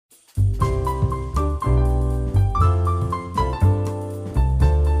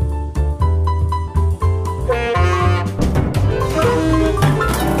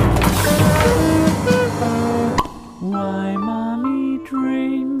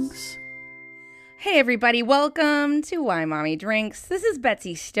Drinks. Hey everybody, welcome to Why Mommy Drinks. This is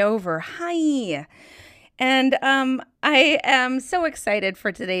Betsy Stover. Hi. And I am so excited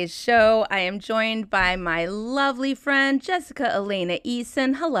for today's show. I am joined by my lovely friend, Jessica Elena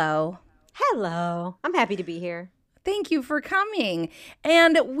Eason. Hello. Hello. I'm happy to be here. Thank you for coming.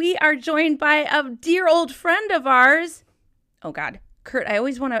 And we are joined by a dear old friend of ours. Oh God, Kurt, I'm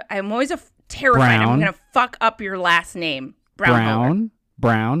always terrified I'm going to fuck up your last name.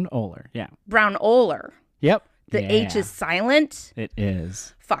 Brown Oler. Yeah. Brown Oler. Yep. The H is silent. It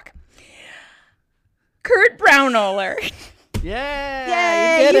is. Fuck. Kurt Brown Oler.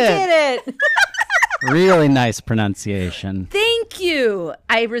 Yeah. Yay, you did it. Really nice pronunciation. Thank you.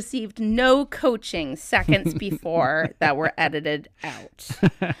 I received no coaching seconds before that were edited out.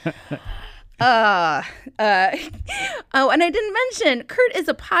 Oh, and I didn't mention, Kurt is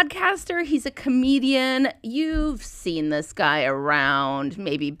a podcaster. He's a comedian. You've seen this guy around,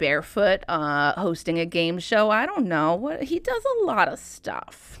 maybe barefoot, hosting a game show. I don't know. He does a lot of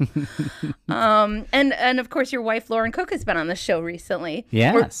stuff. And of course, your wife, Lauren Cook, has been on the show recently.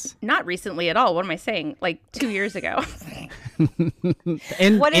 Yes. Or not recently at all. What am I saying? Like 2 years ago.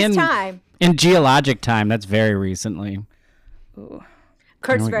 What is time? In geologic time, that's very recently. Ooh.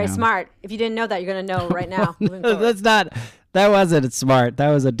 Kurt's very smart. If you didn't know that, you're going to know right now. That wasn't smart. That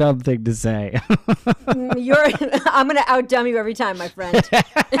was a dumb thing to say. I'm going to outdumb you every time, my friend.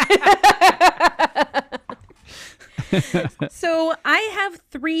 So I have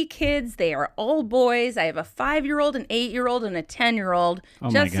 3 kids. They are all boys. I have a 5-year-old, an 8-year-old, and a 10-year-old. Oh,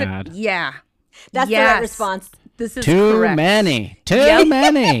 my God. Yeah. That's the right response. This is Too correct. many. Yep.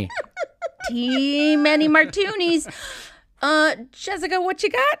 Many. Too many martinis. Jessica, what you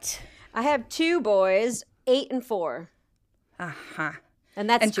got? I have 2 boys, 8 and 4. Uh-huh. And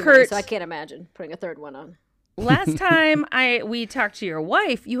that's And too Kurt, many, so I can't imagine putting a third one on. Last time we talked to your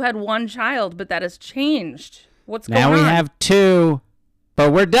wife, you had 1 child, but that has changed. What's going on? Now we have 2,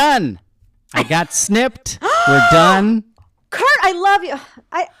 but we're done. I got snipped. We're done. Kurt, I love you.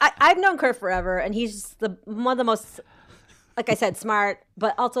 I've known Kurt forever, and he's one of the most, like I said, smart,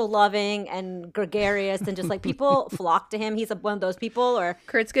 but also loving and gregarious, and just like people flock to him. He's one of those people, or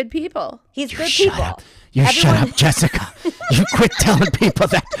Kurt's good people. he's good Shut people. up. Shut up, Jessica. You quit telling people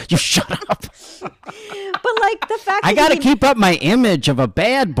that. You shut up. But like the fact I that got to keep up my image of a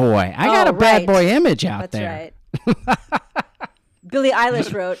bad boy. I got a bad boy image out That's there. right. Billie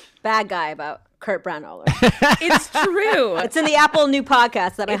Eilish wrote "Bad Guy" about Kurt Brown Oler. It's true. It's in the Apple new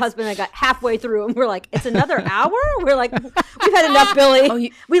podcast that my husband and I got halfway through, and we're like, "It's another hour." We're like, "We've had enough,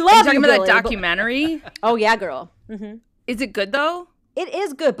 Billy. We love you, talking about Billy." that documentary? Oh yeah, girl. Mm-hmm. Is it good though? It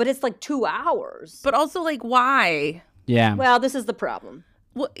is good, but it's like 2 hours. But also, like, why? Yeah. Well, this is the problem.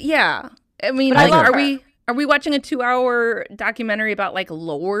 Well, yeah. I mean, But I like, love are her. we watching a 2-hour documentary about like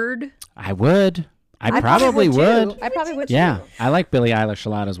Lorde? I would. I probably too. would. I probably would. Yeah. Too. I like Billie Eilish a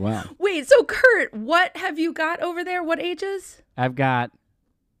lot as well. Wait, so Kurt, what have you got over there? What ages? I've got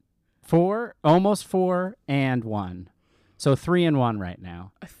 4, almost 4, and 1. So 3 and 1 right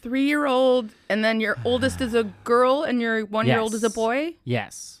now. A 3-year-old, and then your oldest is a girl, and your 1-year-old is a Yes. boy?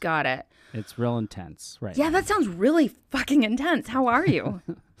 Yes. Got it. It's real intense right Yeah, now. that sounds really fucking intense. How are you?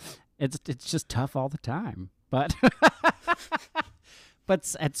 It's just tough all the time. But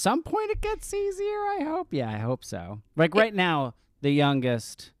but at some point it gets easier, I hope. Yeah, I hope so. Like right now, the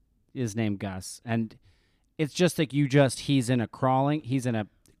youngest is named Gus, and it's just like he's in a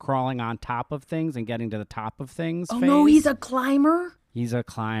crawling on top of things and getting to the top of things. Oh phase. no, he's a climber? He's a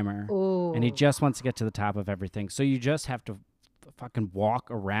climber. Ooh. And he just wants to get to the top of everything. So you just have to fucking walk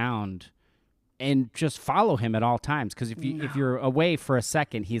around and just follow him at all times. Because if you're away for a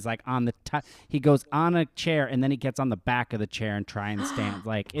second, he's like on the top. He goes on a chair and then he gets on the back of the chair and try and stand.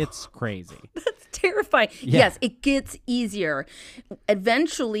 Like, it's crazy. That's terrifying. Yeah. Yes, it gets easier.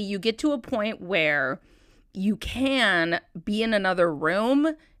 Eventually, you get to a point where you can be in another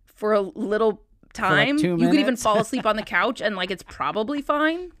room for a little time. 2 You could even minutes. fall asleep on the couch and like it's probably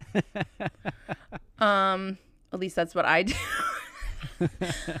fine. At least that's what I do.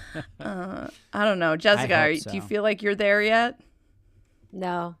 I don't know. Jessica, I hope do you so. feel like you're there yet?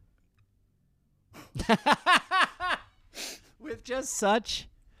 No. With just such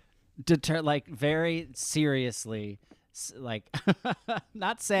like very seriously, like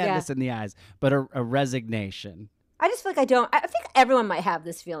not sadness in the eyes, but a resignation. I just feel like I think everyone might have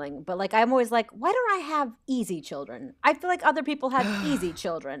this feeling, but like I'm always like, why don't I have easy children? I feel like other people have easy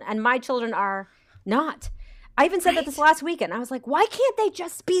children, and my children are not. I even said that this last weekend. I was like, why can't they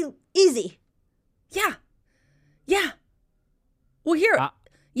just be easy? Yeah. Yeah. Well, here.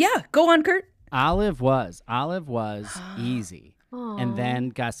 Yeah. Go on, Kurt. Olive was easy. And then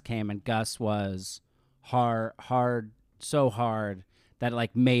Gus came, and Gus was hard, so hard that it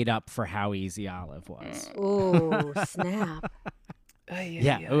like made up for how easy Olive was. Oh, snap.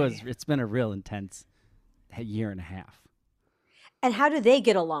 Yeah, it's been a real intense year and a half. And how do they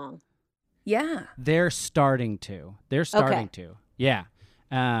get along? Yeah. They're starting to. Yeah.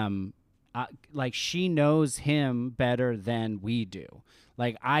 Like she knows him better than we do.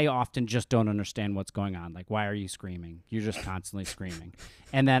 Like I often just don't understand what's going on. Like, why are you screaming? You're just constantly screaming.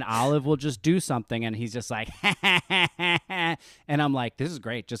 And then Olive will just do something and he's just like, and I'm like, this is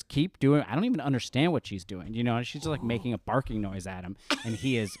great. Just keep doing it. I don't even understand what she's doing. You know, and she's just like making a barking noise at him. And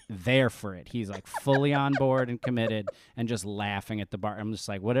he is there for it. He's like fully on board and committed and just laughing at the bar. I'm just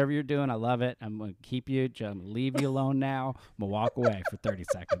like, whatever you're doing, I love it. I'm going to keep you. I'm going to leave you alone now. I'm going to walk away for 30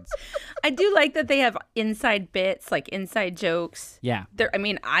 seconds. I do like that they have inside bits, like inside jokes. Yeah. I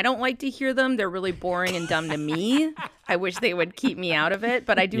mean, I don't like to hear them. They're really boring and dumb to me. I wish they would keep me out of it,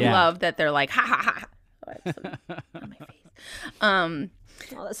 but I do love that they're like, ha ha ha. Oh, on my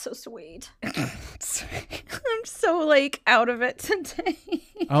face. Oh, that's so sweet. I'm so like out of it today.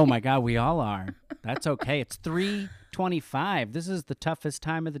 Oh my God, we all are. That's okay. It's 3:25. This is the toughest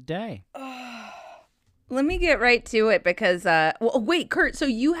time of the day. Let me get right to it because, wait, Kurt, so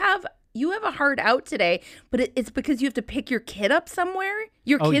you have a hard out today, but it's because you have to pick your kid up somewhere?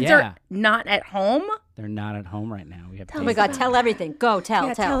 Your kids are not at home? They're not at home right now. We have Oh my God, tell everything. Go,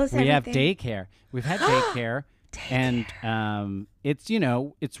 tell. Tell us We have everything. daycare. We've had daycare. And it's,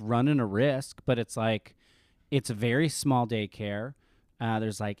 it's running a risk, but it's like, it's a very small daycare.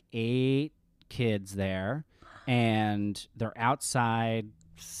 There's like 8 kids there, and they're outside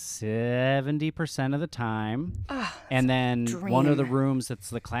 70% of the time. And then one of the rooms that's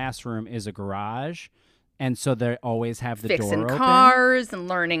the classroom is a garage. And so they always have the Fixing door open. cars and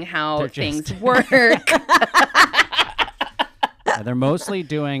learning how things work. They're mostly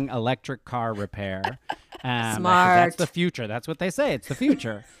doing electric car repair. Smart. That's the future. That's what they say. It's the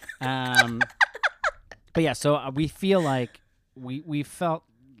future. But yeah, so we feel like we felt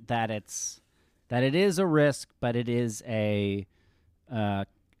that it is a risk, but it is an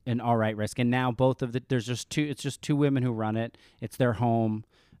all right risk. And now it's just 2 women who run it. It's their home.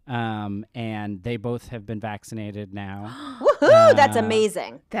 And they both have been vaccinated now. Woohoo! That's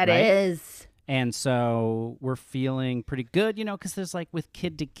amazing. That Right? is. And so we're feeling pretty good, because there's like with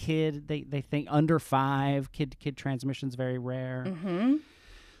kid to kid, they think under 5, kid to kid transmission is very rare. Mm-hmm.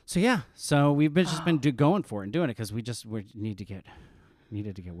 So yeah, so we've been going for it and doing it because we needed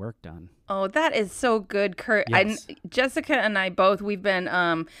to get work done. Oh, that is so good, Kurt. Yes. Jessica and I both, we've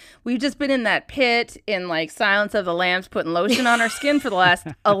just been in that pit in like Silence of the Lambs, putting lotion on our skin for the last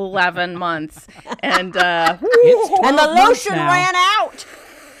 11 months. And And the lotion now. ran out.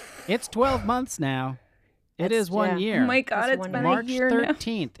 It's 12 months now. It is 1 year. oh my God, It's it's one been March a year now.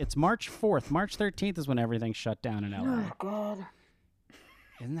 13th. It's March 4th. March 13th is when everything shut down in LA. Oh, God.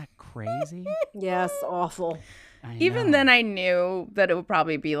 Isn't that crazy? Yes, awful. I Even know. then, I knew that it would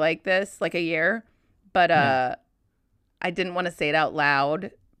probably be like this, like a year. But I didn't want to say it out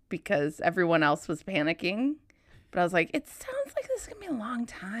loud because everyone else was panicking. But I was like, it sounds like this is going to be a long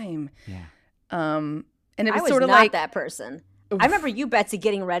time. Yeah. And it I was was sort of not like, that person. I remember you, Betsy,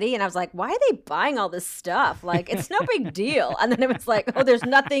 getting ready, and I was like, why are they buying all this stuff? Like, it's no big deal. And then it was like, oh, there's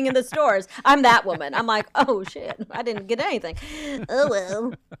nothing in the stores. I'm that woman. I'm like, oh, shit, I didn't get anything. Oh,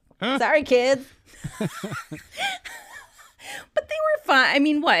 well. Sorry, kids. but they were fine. I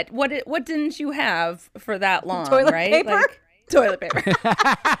mean, what didn't you have for that long, Toilet right? paper? Like, toilet paper.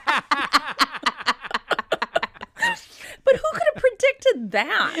 But who could have predicted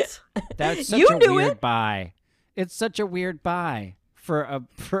that? That's such You a knew weird it. buy. It's such a weird buy for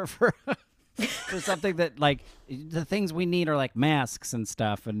something that like the things we need are like masks and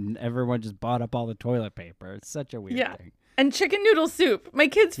stuff, and everyone just bought up all the toilet paper. It's such a weird thing. And chicken noodle soup. My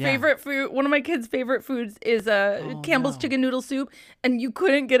kid's Yeah. favorite food. One of my kids' favorite foods is Campbell's chicken noodle soup, and you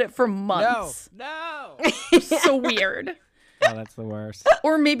couldn't get it for months. No. So weird. Oh, that's the worst.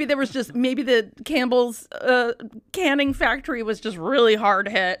 Or maybe the Campbell's canning factory was just really hard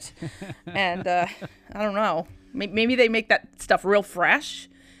hit, and I don't know. Maybe they make that stuff real fresh.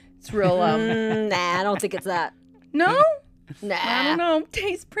 It's real. Nah, I don't think it's that. No, I Nah. don't know.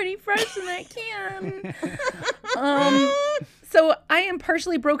 Tastes pretty fresh in that can. So I am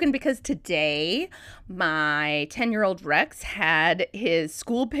partially broken because today my 10-year-old Rex had his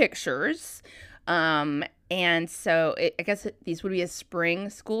school pictures. And so I guess these would be his spring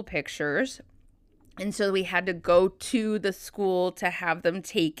school pictures. And so we had to go to the school to have them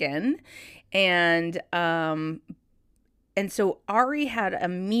taken. And so Ari had a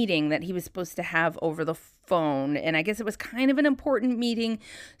meeting that he was supposed to have over the phone, and I guess it was kind of an important meeting.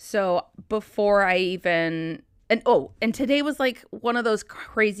 So before I even and today was like one of those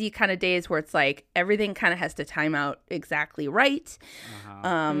crazy kind of days where it's like everything kind of has to time out exactly right.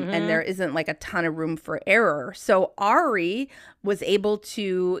 And there isn't like a ton of room for error. So Ari was able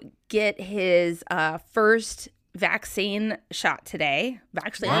to get his first vaccine shot today.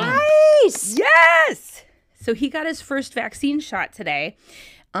 Actually, Nice. yes. So he got his first vaccine shot today.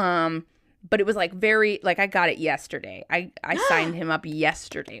 But it was like I got it yesterday. I signed him up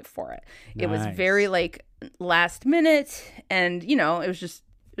yesterday for it. It was very like last minute, and it was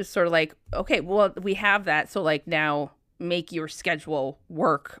sort of like, okay, well, we have that, so like now make your schedule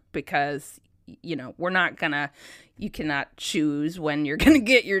work, because you cannot choose when you're gonna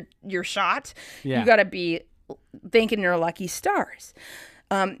get your shot. You gotta be thanking your lucky stars.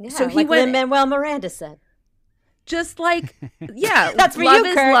 So he like went. Lin-Manuel Miranda said. Just like, yeah, That's for love you,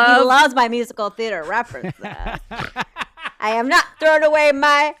 is Kurt. love. He loves my musical theater reference. I am not throwing away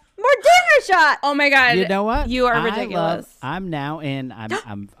my Moderna shot. Oh my God! You know what? You are ridiculous. I'm now in.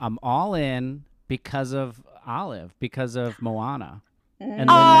 I'm all in because of Olive, because of Moana, and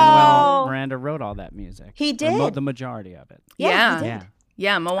Lin-Manuel Miranda wrote all that music. He did the majority of it. Yeah, he did.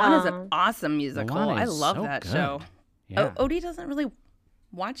 Yeah. Moana's an awesome musical. Moana I is love so that good. show. Yeah. Odie doesn't really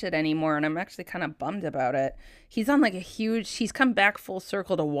watch it anymore, and I'm actually kind of bummed about it. He's on like he's come back full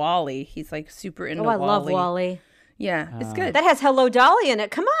circle to WALL-E. He's like super into I WALL-E. love WALL-E. Yeah, it's good. That has Hello Dolly in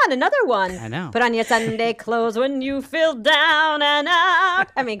it. Come on, another one. I know. Put on your Sunday clothes when you feel down and out.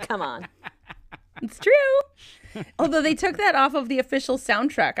 I mean, come on. It's true. Although they took that off of the official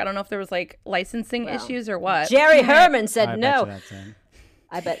soundtrack. I don't know if there was like licensing issues or what. Jerry Herman said I bet no. you that's in.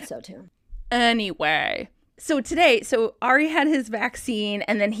 I bet so too. Anyway, so Ari had his vaccine,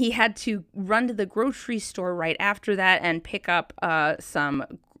 and then he had to run to the grocery store right after that and pick up some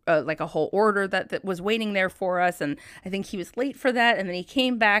like a whole order that was waiting there for us, and I think he was late for that, and then he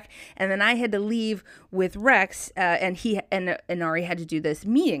came back, and then I had to leave with Rex, and he and Ari had to do this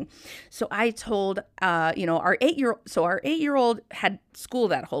meeting. So I told our 8-year-old had school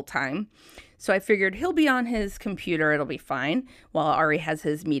that whole time. So I figured he'll be on his computer, it'll be fine, while Ari has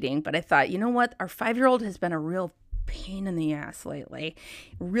his meeting. But I thought, you know what? Our 5-year-old has been a real pain in the ass lately,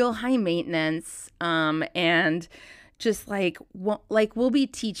 real high maintenance, and just like we'll be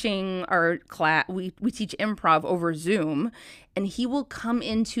teaching our class. We teach improv over Zoom, and he will come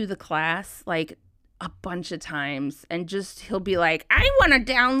into the class like a bunch of times, and he'll be like, I want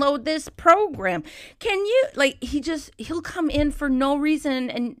to download this program. Can you, like, he'll come in for no reason,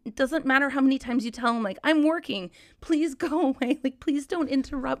 and it doesn't matter how many times you tell him, like, I'm working, please go away, like, please don't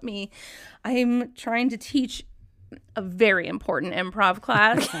interrupt me. I'm trying to teach a very important improv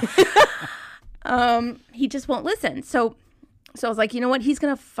class. He just won't listen. So I was like, you know what? He's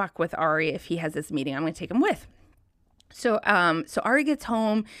going to fuck with Ari if he has this meeting. I'm going to take him with. So Ari gets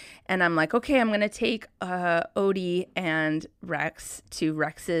home, and I'm like, okay, I'm going to take Odie and Rex to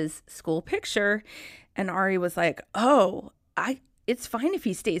Rex's school picture. And Ari was like, oh, it's fine if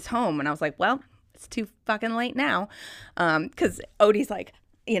he stays home. And I was like, well, it's too fucking late now. Because Odie's like,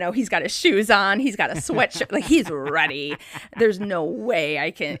 he's got his shoes on, he's got a sweatshirt, like he's ready. There's no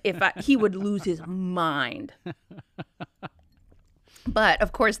way he would lose his mind. But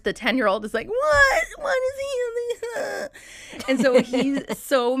of course the 10-year-old is like, what is he? And so he's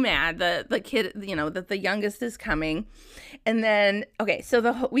so mad that the kid, that the youngest is coming. And then, okay,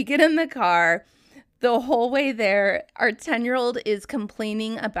 so we get in the car. The whole way there, our 10-year-old is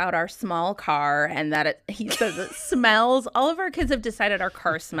complaining about our small car, and that he says it smells. All of our kids have decided our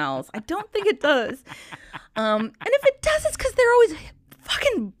car smells. I don't think it does. And if it does, it's because they're always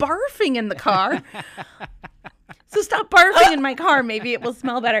fucking barfing in the car. So stop barfing in my car. Maybe it will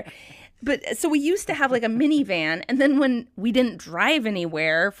smell better. But so we used to have like a minivan, and then when we didn't drive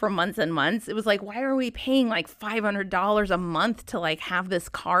anywhere for months and months, it was like, why are we paying like $500 a month to like have this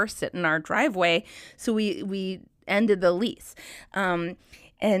car sit in our driveway? So we ended the lease. So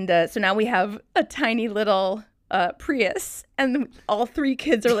now we have a tiny little Prius, and all 3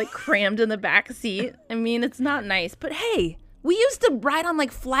 kids are like crammed in the back seat. I mean, it's not nice, but hey, we used to ride on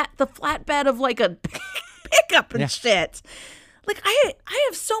like the flatbed of like a pickup and shit. Like, I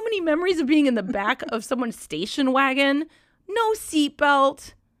have so many memories of being in the back of someone's station wagon, no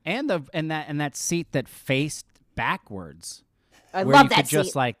seatbelt, and that seat that faced backwards. I where love you that could seat.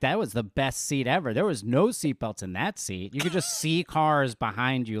 just like, that was the best seat ever. There was no seatbelts in that seat. You could just see cars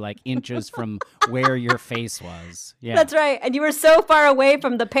behind you like inches from where your face was. Yeah, That's right. And you were so far away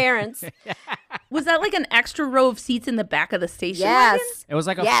from the parents. Was that like an extra row of seats in the back of the station wagon? Yes. It was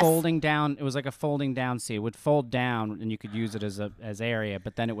like a Yes. folding down. It was like a folding down seat. It would fold down, and you could use it as area.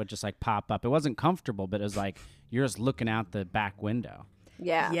 But then it would just like pop up. It wasn't comfortable, but it was like you're just looking out the back window.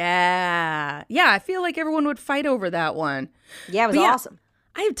 Yeah. Yeah. I feel like everyone would fight over that one. Yeah, it was But yeah, awesome.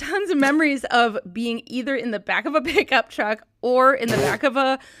 I have tons of memories of being either in the back of a pickup truck or in the back of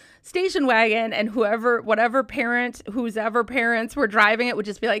a station wagon, and whatever parent, whose ever parents were driving it would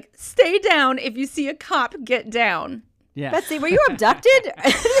just be like, stay down. If you see a cop, get down. Yeah. Betsy, were you abducted?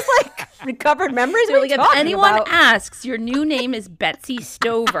 It's like recovered memories. So What are like, you if talking anyone about? asks, your new name is Betsy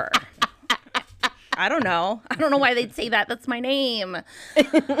Stover. I don't know. I don't know why they'd say that. That's my name.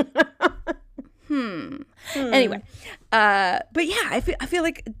 Anyway, but yeah, I feel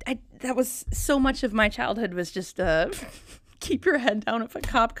like that was so much of my childhood was just keep your head down if a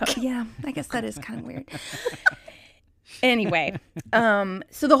cop comes. Yeah, I guess that is kind of weird. Anyway,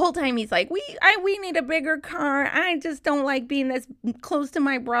 so the whole time he's like, we need a bigger car. I just don't like being this close to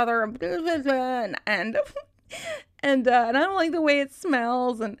my brother, and I don't like the way it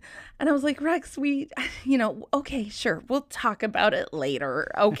smells. And I was like, Rex, okay, sure, we'll talk about it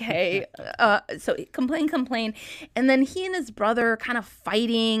later. Okay. So complain. And then he and his brother kind of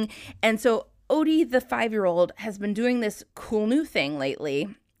fighting. And so Odie, the 5-year-old, has been doing this cool new thing lately.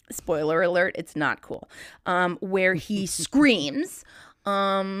 Spoiler alert, it's not cool. Where he screams.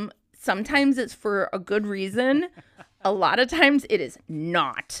 Sometimes it's for a good reason. A lot of times it is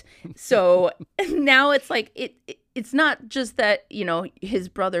not. So now it's like it's not just that, his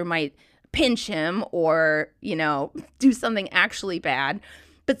brother might pinch him or, do something actually bad.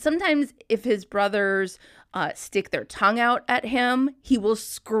 But sometimes if his brothers stick their tongue out at him, he will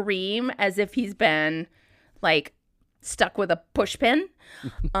scream as if he's been like stuck with a push pin,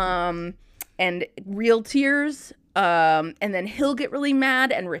 and real tears. And then he'll get really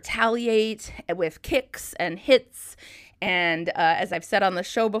mad and retaliate with kicks and hits. And as I've said on the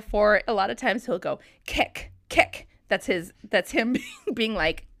show before, a lot of times he'll go kick. That's him being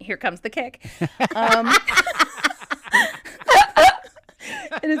like, here comes the kick.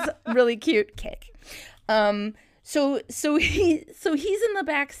 And it's really cute kick. So he's in the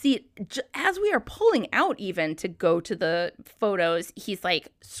back seat as we are pulling out even to go to the photos. He's like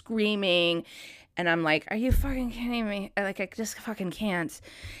screaming, and I'm like, "Are you fucking kidding me? Like, I just fucking can't."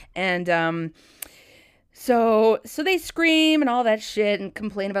 And so they scream and all that shit and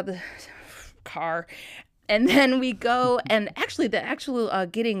complain about the car. And then we go, and actually the actual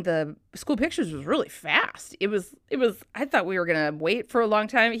getting the school pictures was really fast. It was I thought we were gonna wait for a long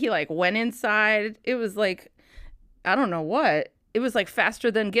time. He like went inside. It was like, I don't know what. It was like faster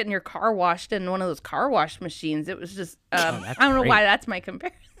than getting your car washed in one of those car wash machines. It was just I don't know why that's my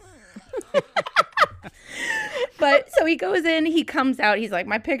comparison. But so he goes in, he comes out, he's like,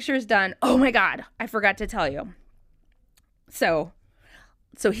 my picture's done. Oh my God, I forgot to tell you. So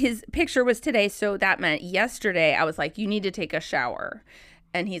his picture was today, so that meant yesterday I was like, you need to take a shower.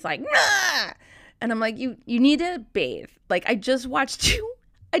 And he's like, nah! And I'm like, you need to bathe. Like, I just watched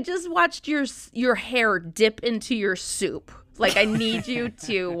your hair dip into your soup. Like, I need you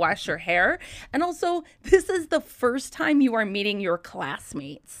to wash your hair. And also, this is the first time you are meeting your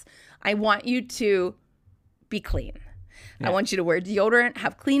classmates. I want you to be clean. Yeah. I want you to wear deodorant,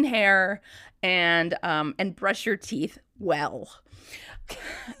 have clean hair, and brush your teeth well.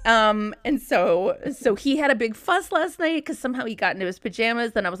 And so he had a big fuss last night because somehow he got into his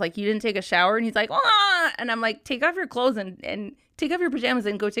pajamas. Then I was like, you didn't take a shower? And he's like, ah! And I'm like, take off your clothes and take off your pajamas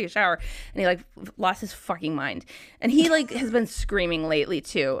and go take a shower. And he like lost his fucking mind. And he like has been screaming lately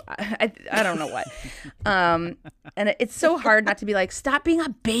too. I don't know what. And it's so hard not to be like, stop being a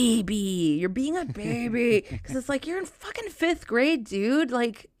baby. You're being a baby. Because it's like, you're in fucking 5th grade, dude.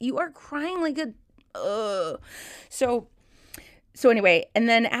 Like, you are crying like a So anyway, and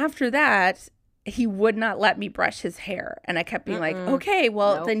then after that, he would not let me brush his hair. And I kept being like, okay,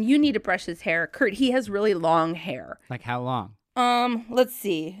 well, then you need to brush his hair. Kurt, he has really long hair. Like how long? Let's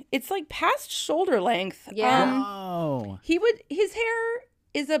see. It's like past shoulder length. Yeah. His hair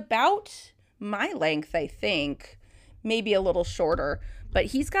is about my length, I think. Maybe a little shorter. But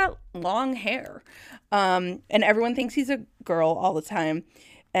he's got long hair. And everyone thinks he's a girl all the time.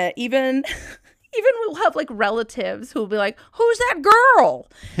 Even we'll have like relatives who'll be like, who's that girl?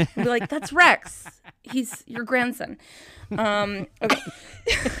 And be like, that's Rex. He's your grandson. Okay.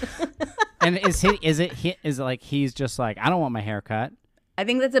 And is it like he's just like, I don't want my hair cut? I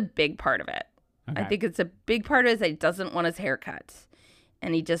think that's a big part of it. Okay. I think it's a big part of it is that he doesn't want his hair cut.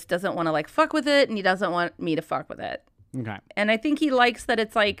 And he just doesn't want to like fuck with it, and he doesn't want me to fuck with it. Okay. And I think he likes that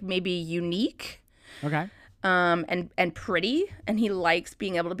it's like maybe unique. Okay. and pretty, and he likes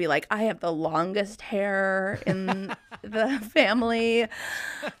being able to be like, I have the longest hair in the family.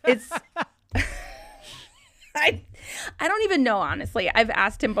 It's I don't even know, honestly. I've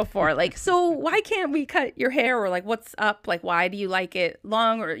asked him before, like, so why can't we cut your hair, or like, what's up? Like, why do you like it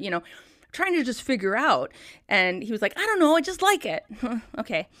long? Or, trying to just figure out. And he was like, I don't know, I just like it.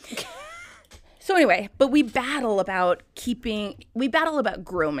 Okay. So anyway, but we battle about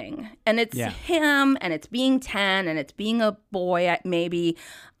grooming, and it's him, and it's being 10, and it's being a boy maybe,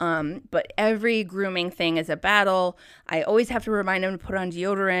 but every grooming thing is a battle. I always have to remind him to put on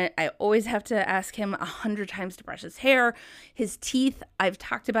deodorant. I always have to ask him 100 times to brush his hair. His teeth, I've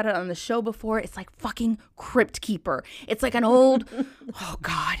talked about it on the show before. It's like fucking Crypt Keeper. It's like an old, oh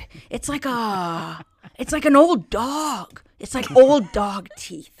God, it's like an old dog. It's like old dog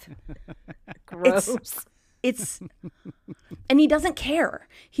teeth. Gross. And he doesn't care.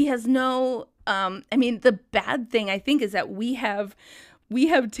 He has no, the bad thing I think is that we have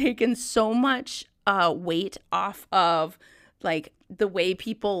taken so much weight off of like the way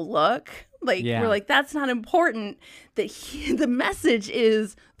people look. Like, we're like, that's not important. That the message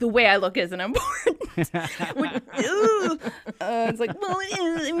is the way I look isn't important. It's like, well,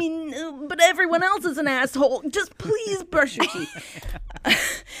 it is. But everyone else is an asshole. Just please brush your teeth.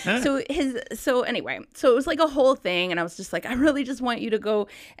 So anyway, so it was like a whole thing. And I was just like, I really just want you to go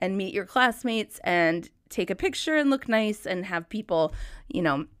and meet your classmates and take a picture and look nice and have people,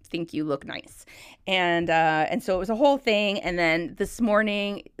 think you look nice. And so it was a whole thing. And then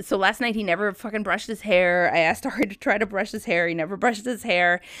last night he never fucking brushed his hair. I asked Ari to try to brush his hair. He never brushed his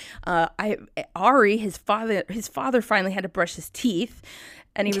hair. Ari, his father finally had to brush his teeth.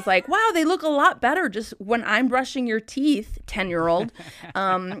 And he was like, wow, they look a lot better just when I'm brushing your teeth, 10-year-old.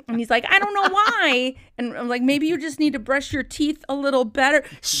 And he's like, I don't know why. And I'm like, maybe you just need to brush your teeth a little better.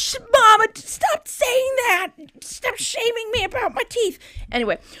 Shh, Mama, stop saying that. Stop shaming me about my teeth.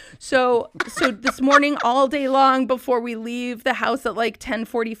 Anyway, so this morning, all day long, before we leave the house at like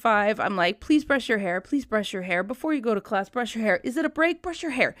 10:45, I'm like, please brush your hair. Please brush your hair. Before you go to class, brush your hair. Is it a break? Brush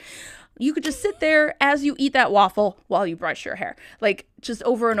your hair. You could just sit there as you eat that waffle while you brush your hair, like just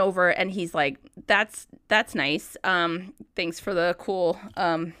over and over. And he's like, that's nice. Thanks for the cool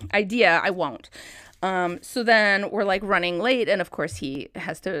idea. I won't. So then we're like running late. And of course he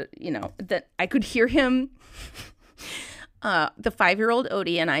has to, that I could hear him. The 5-year-old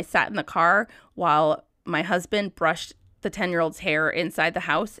Odie and I sat in the car while my husband brushed the 10-year-old's hair inside the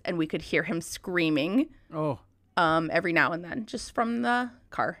house. And we could hear him screaming. Oh. Every now and then, just from the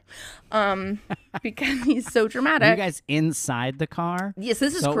car, because he's so dramatic. Were you guys inside the car? Yes,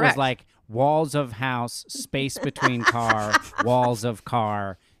 this is correct. So it was like walls of house, space between car, walls of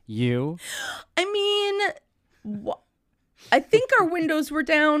car. You? I think our windows were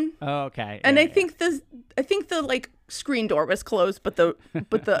down. Oh, okay. And I think the like screen door was closed, but the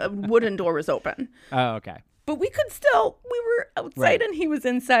wooden door was open. Oh, okay. But we were outside and he was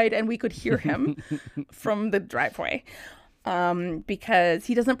inside, and we could hear him from the driveway, because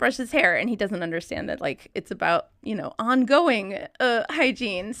he doesn't brush his hair, and he doesn't understand that like it's about, ongoing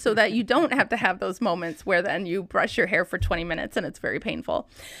hygiene, so that you don't have to have those moments where then you brush your hair for 20 minutes and it's very painful.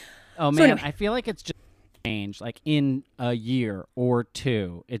 Oh, man, anyway. I feel like it's just change. Like in a year or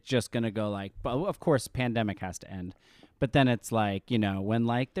two, it's just going to go like, well, of course, pandemic has to end. But then it's like, when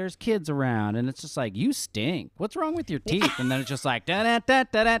like there's kids around and it's just like, you stink. What's wrong with your teeth? And then it's just like,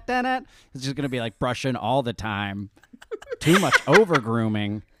 da-da-da-da-da-da. It's just going to be like brushing all the time. Too much over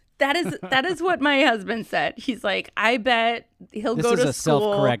grooming. That is what my husband said. He's like, I bet he'll go to school. This is a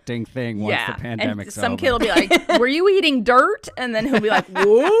self-correcting thing once the pandemic's over. Some kid will be like, were you eating dirt? And then he'll be like,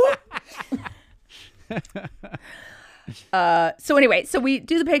 whoa. So anyway, so we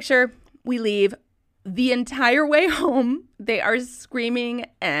do the picture. We leave. The entire way home, they are screaming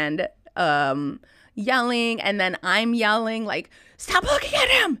and yelling, and then I'm yelling like, stop looking at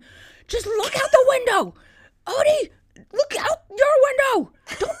him! Just look out the window! Odie, look out your window!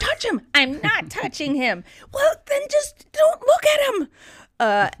 Don't touch him! I'm not touching him! Well, then just don't look at him!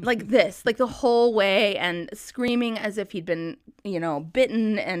 Like this, like the whole way, and screaming as if he'd been,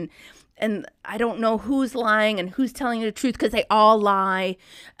 bitten, and I don't know who's lying and who's telling you the truth, because they all lie,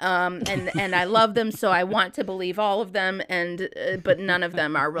 and I love them, so I want to believe all of them, but none of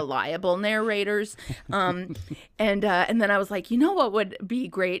them are reliable narrators. And then I was like, what would be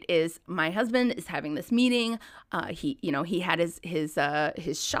great is my husband is having this meeting. He had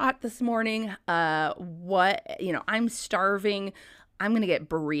his shot this morning. I'm starving. I'm going to get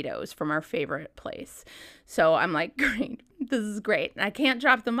burritos from our favorite place. So I'm like, great, this is great. And I can't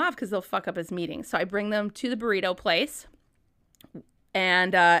drop them off because they'll fuck up his meeting. So I bring them to the burrito place.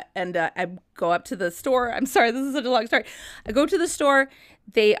 I go up to the store. I'm sorry, this is such a long story. I go to the store.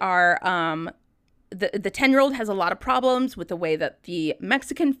 They are the 10-year-old has a lot of problems with the way that the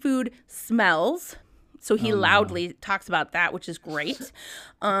Mexican food smells. So he loudly talks about that, which is great.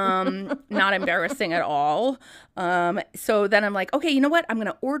 Not embarrassing at all. So then I'm like, okay, you know what? I'm going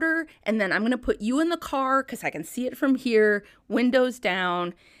to order, and then I'm going to put you in the car because I can see it from here, windows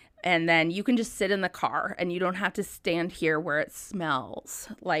down, and then you can just sit in the car, and you don't have to stand here where it smells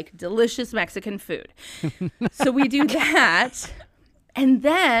like delicious Mexican food. So we do that, and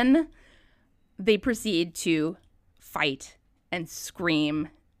then they proceed to fight and scream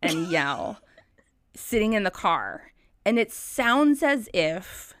and yell. Sitting in the car, and it sounds as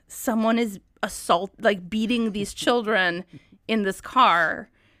if someone is beating these children in this car.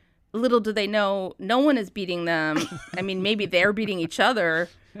 Little do they know, no one is beating them. I mean, maybe they're beating each other,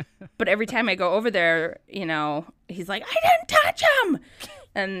 but every time I go over there, he's like, I didn't touch him.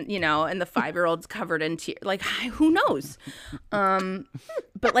 And, and the 5-year-old's covered in tears. Like, who knows?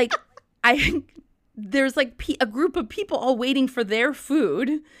 But like, there's like a group of people all waiting for their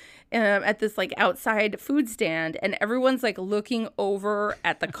food. At this like outside food stand, and everyone's like looking over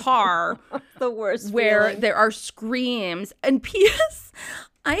at the car. The worst where feeling. There are screams. And P.S.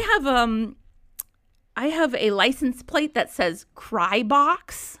 I have a license plate that says Cry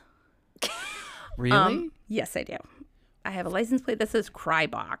Box. Really? Yes, I do. I have a license plate that says Cry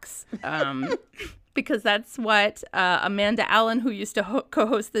Box. Because that's what Amanda Allen, who used to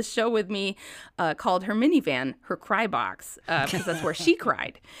co-host this show with me, called her minivan, her cry box, because that's where she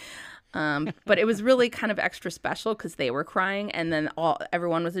cried. But it was really kind of extra special because they were crying, and then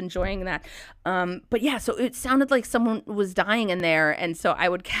everyone was enjoying that. But yeah, so it sounded like someone was dying in there, and so I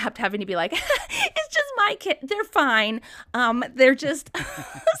would kept having to be like, it's just my kid. They're fine. They're just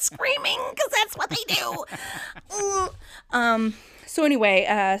screaming because that's what they do. So anyway,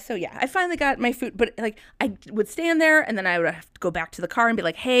 I finally got my food, but like I would stand there, and then I would have to go back to the car and be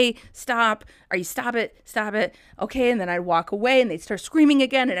like, hey, stop. Stop it. Okay. And then I'd walk away, and they'd start screaming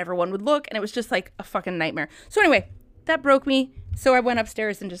again, and everyone would look, and it was just like a fucking nightmare. So anyway, that broke me. So I went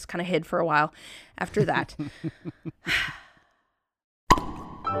upstairs and just kind of hid for a while after that.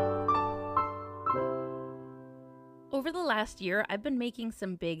 Over the last year, I've been making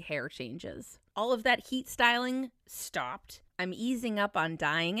some big hair changes. All of that heat styling stopped. I'm easing up on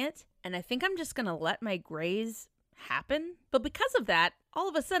dyeing it, and I think I'm just gonna let my grays happen. But because of that, all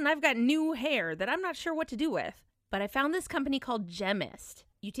of a sudden I've got new hair that I'm not sure what to do with. But I found this company called Gemist.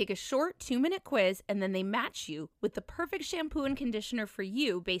 You take a short 2-minute quiz, and then they match you with the perfect shampoo and conditioner for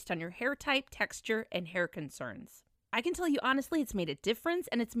you based on your hair type, texture, and hair concerns. I can tell you honestly, it's made a difference,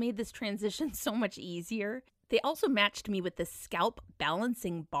 and it's made this transition so much easier. They also matched me with this scalp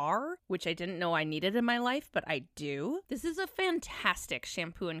balancing bar, which I didn't know I needed in my life, but I do. This is a fantastic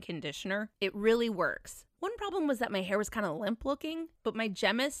shampoo and conditioner. It really works. One problem was that my hair was kind of limp looking, but my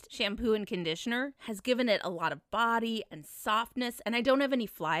Gemist shampoo and conditioner has given it a lot of body and softness, and I don't have any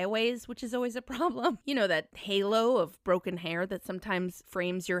flyaways, which is always a problem. You know, that halo of broken hair that sometimes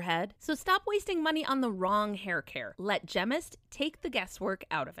frames your head. So stop wasting money on the wrong hair care. Let Gemist take the guesswork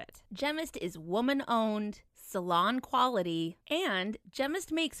out of it. Gemist is woman-owned, salon quality, and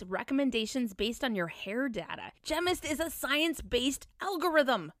Gemist makes recommendations based on your hair data. Gemist is a science-based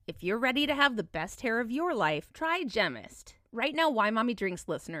algorithm. If you're ready to have the best hair of your life, try Gemist. Right now, Why Mommy Drinks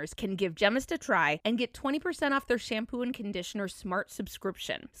listeners can give Gemist a try and get 20% off their shampoo and conditioner Smart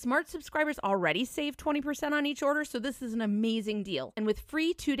subscription. Smart subscribers already save 20% on each order, so this is an amazing deal. And with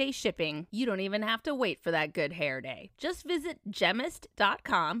free 2-day shipping, you don't even have to wait for that good hair day. Just visit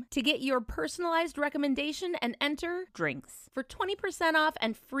Gemist.com to get your personalized recommendation and enter drinks for 20% off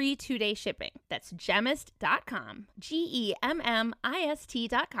and free 2-day shipping. That's Gemist.com, Gemmist.com,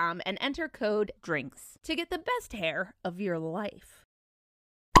 and enter code drinks to get the best hair of your life.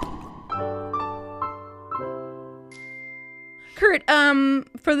 Kurt,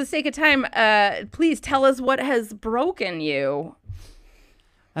 for the sake of time, please tell us what has broken you.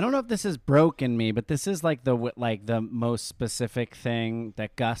 I don't know if this has broken me, but this is like the most specific thing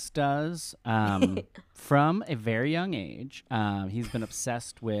that Gus does from a very young age. He's been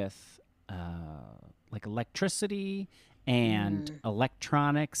obsessed with like electricity and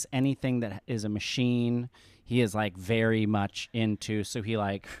electronics, anything that is a machine. He is like very much into, so he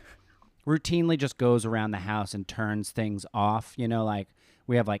like routinely just goes around the house and turns things off. You know, like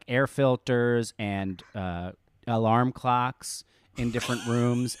we have like air filters and alarm clocks in different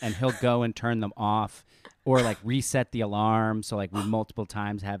rooms, and he'll go and turn them off or like reset the alarm. So like we multiple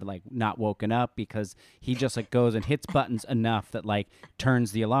times have like not woken up because he just like goes and hits buttons enough that like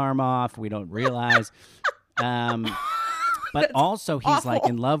turns the alarm off. We don't realize. But also he's like awful.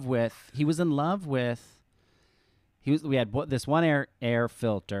 in love with. He was in love with. We had this one air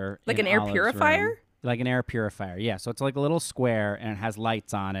filter, Like in an air Olive's purifier? room. Like an air purifier, yeah. So it's like a little square, and it has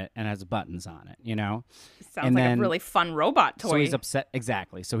lights on it, and has buttons on it. Sounds And like then- a really fun robot toy. So he's upset.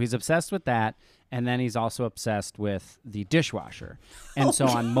 Exactly. So he's obsessed with that, and then he's also obsessed with the dishwasher. And so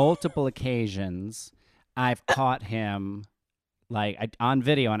on multiple occasions, I've caught him, on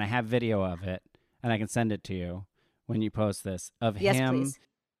video, and I have video of it, and I can send it to you when you post this. Of Yes, him please.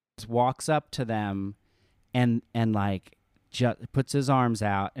 just walks up to them, and like just puts his arms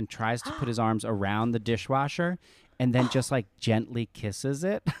out and tries to put his arms around the dishwasher, and then just like gently kisses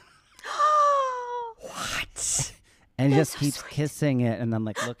it. what? And he That's just so keeps sweet. kissing it and then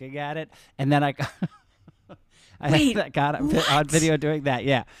like looking at it. And then I Wait, got on video doing that,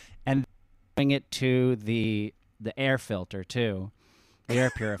 yeah. And doing it to the air filter too, the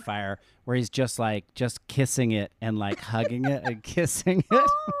air purifier, where he's just kissing it and like hugging it and kissing it.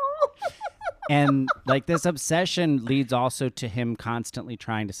 And like this obsession leads also to him constantly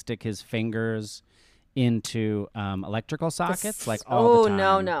trying to stick his fingers into electrical sockets like all the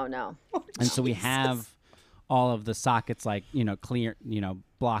time. no. And so we have all of the sockets clear,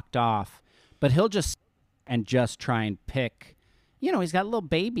 blocked off. But he'll just try and pick. He's got little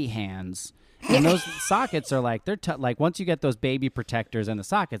baby hands. And those sockets are like, once you get those baby protectors in the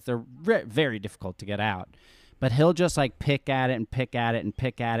sockets, they're very difficult to get out. But he'll just like pick at it and pick at it and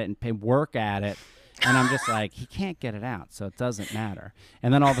pick at it and work at it. And I'm just like, he can't get it out, so it doesn't matter.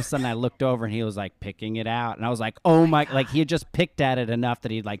 And then all of a sudden I looked over and he was like picking it out. And I was like, oh my, like he had just picked at it enough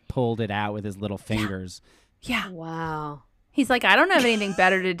that he like pulled it out with his little fingers. Yeah. Wow. He's like, I don't have anything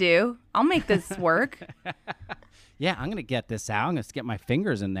better to do. I'll make this work. Yeah, I'm going to get this out. I'm going to get my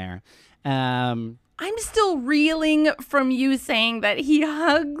fingers in there. I'm still reeling from you saying that he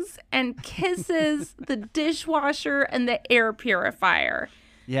hugs and kisses the dishwasher and the air purifier.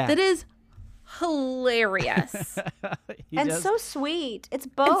 Yeah. That is hilarious. And so sweet. It's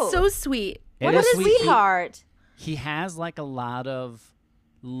both. It's so sweet. What is a sweet. sweetheart. He has like a lot of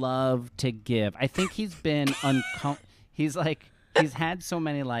love to give. I think he's been he's had so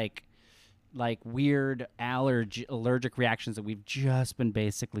many like weird allergic reactions that we've just been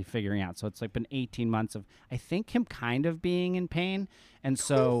basically figuring out. So it's like been 18 months of, I think, him kind of being in pain. And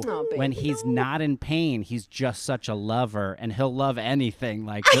so Oh, baby, when he's not in pain, he's just such a lover, and he'll love anything,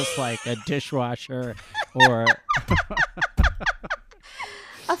 like just like a dishwasher or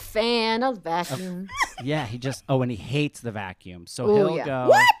A fan, a vacuum. yeah, and he hates the vacuum. So Ooh, he'll yeah. go.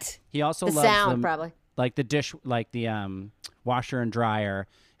 What? He also The loves sound, them, probably. like the washer and dryer.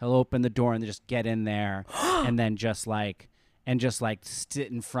 He'll open the door and just get in there and then just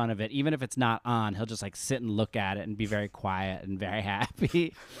sit in front of it. Even if it's not on, he'll just like sit and look at it and be very quiet and very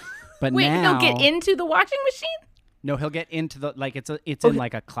happy. But Wait, now, he'll get into the washing machine? no, he'll get into the it's in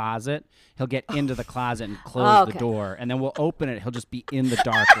like a closet. He'll get into the closet and close the Okay. door, and then we'll open it. He'll just be in the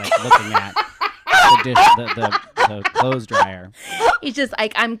dark, like looking at the clothes dryer. He's just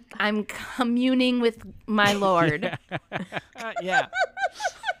like, I'm communing with my lord. Yeah.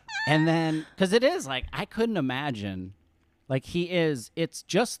 And then, because it is like, I couldn't imagine, like it's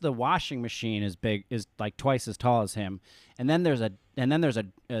just the washing machine is like twice as tall as him, and then there's a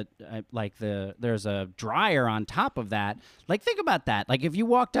dryer on top of that. Like, think about that. Like, if you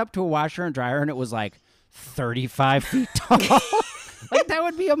walked up to a washer and dryer and it was like 35 feet tall, like that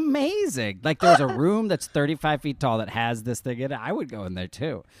would be amazing. Like, there's a room that's 35 feet tall that has this thing in it. I would go in there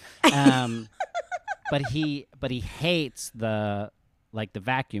too. But he hates the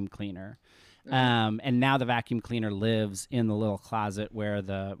vacuum cleaner. And now the vacuum cleaner lives in the little closet where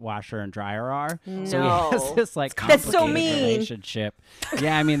the washer and dryer are. So he has No. this like That's so complicated mean. relationship.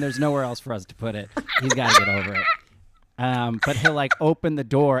 Yeah, I mean, there's nowhere else for us to put it. He's got to get over it. But he'll like open the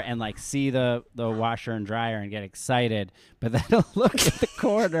door and like see the washer and dryer and get excited. But then he'll look at the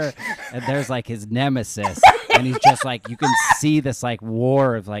corner and there's like his nemesis. And he's just like, you can see this like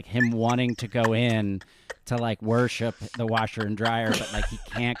war of like him wanting to go in to like worship the washer and dryer, but like he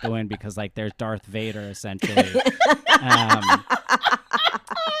can't go in because like there's Darth Vader essentially.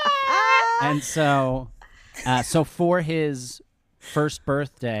 And so for his first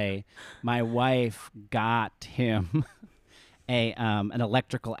birthday, my wife got him an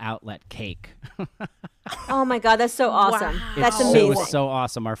electrical outlet cake. Oh my God, that's so awesome. Wow. That's It's amazing. It was so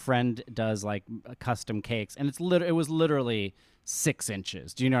awesome. Our friend does like custom cakes, and it was literally 6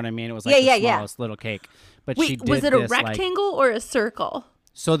 inches. Do you know what I mean? It was like the Yeah. smallest little cake. But she Wait, did was it a this, like- rectangle or a circle?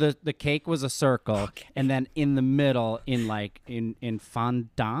 so the cake was a circle, and then in the middle, in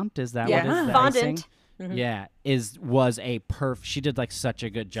fondant, is that Yeah. what is the Fondant. icing? Yeah, was a she did like such a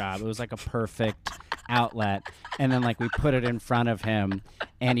good job. It was like a perfect outlet, and then like we put it in front of him,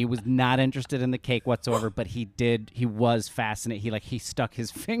 and he was not interested in the cake whatsoever, but he was fascinated. He stuck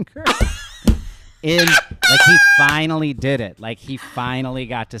his finger in, like he finally did it. Like he finally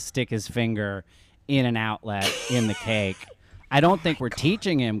got to stick his finger in an outlet in the cake. I don't think we're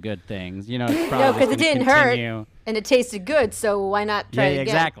teaching him good things. You know, it's probably No, because it didn't hurt continue. and it tasted good. So why not try Yeah, it again?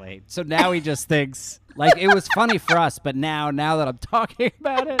 exactly. So now he just thinks like it was funny for us, but now that I'm talking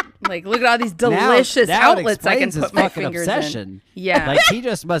about it, Like, look at all these delicious now it outlets I can explains his put my fucking fingers obsession. in. Yeah. Like he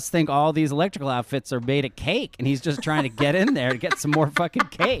just must think all these electrical outfits are made of cake, and he's just trying to get in there to get some more fucking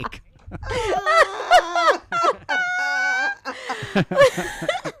cake.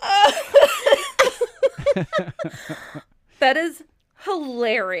 That is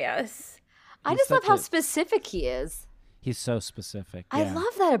hilarious. I He's just love such how a- specific he is. He's so specific. I Yeah.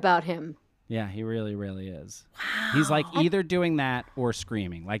 love that about him. Yeah, he really, really is. He's like either doing that or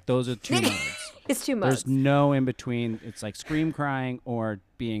screaming. Like those are two modes. It's too much. There's no in between. It's like scream crying or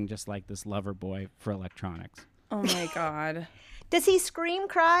being just like this lover boy for electronics. Oh my God. Does he scream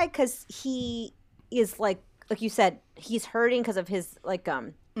cry because he is like you said, he's hurting because of his like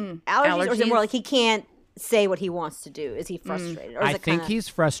allergies, or is it more Allergies? like he can't say what he wants to do? Is he frustrated? Or is I it think kinda... he's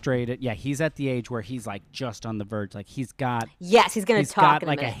frustrated. Yeah, he's at the age where he's like just on the verge. Like he's got Yes, he's gonna talk got in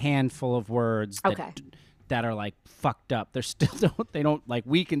like a a minute. handful of words that, Okay. that are like fucked up. They're still they don't like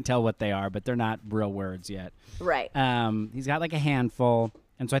we can tell what they are, but they're not real words yet. Right. He's got like a handful,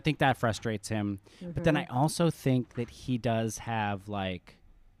 and so I think that frustrates him. But then I also think that he does have like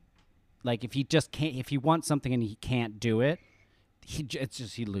if he just can't, if he wants something and he can't do it,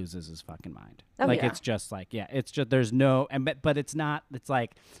 he loses his fucking mind. Oh, Like yeah. it's just like it's just there's no but it's not. It's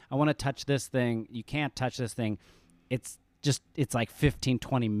like I want to touch this thing. You can't touch this thing. It's like 15,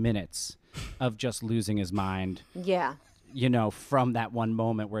 20 minutes of just losing his mind. Yeah. You know, from that one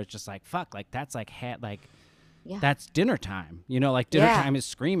moment where it's just like fuck, like that's like Yeah. that's dinner time. You know, like dinner Yeah. time is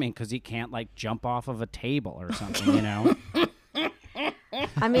screaming because he can't like jump off of a table or something. You know.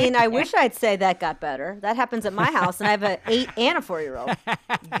 I mean, I wish I'd say that got better. That happens at my house, and I have an 8 and a 4-year-old.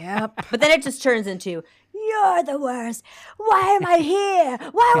 Yep. But then it just turns into, you're the worst. Why am I here?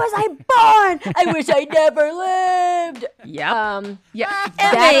 Why was I born? I wish I never lived. Yep. Yeah.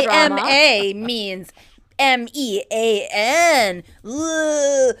 that drama. M-A-M-A means M-E-A-N.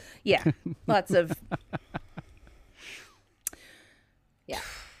 Ugh. Yeah. Lots of. Yeah.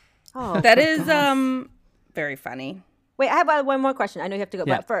 Oh, That is very funny. wait, I have one more question. I know you have to go,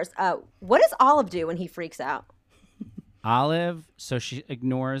 Yeah. but first, what does Olive do when he freaks out? Olive, so she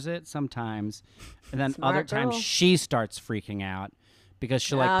ignores it sometimes, and then Smart other times girl. she starts freaking out because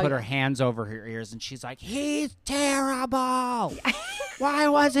she'll like Oh, put yeah. her hands over her ears and she's like, "He's terrible. Why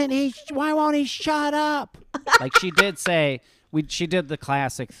won't he shut up?" Like she did say, she did the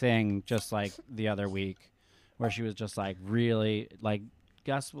classic thing just like the other week, where she was just like really like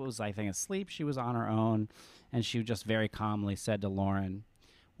Gus was I think asleep. She was on her own, and she just very calmly said to Lauren,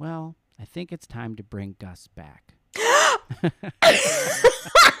 "Well, I think it's time to bring Gus back."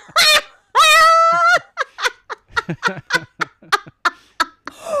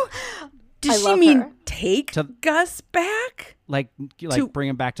 Does I she love mean her. take To- Gus back? Like bring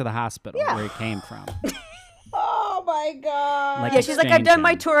him back to the hospital where he came from. Oh my God. Like Yeah, she's like, I've exchange done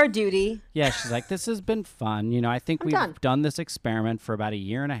my him. tour of duty. Yeah, she's like, this has been fun. You know, I think we've done. done this experiment for about 1.5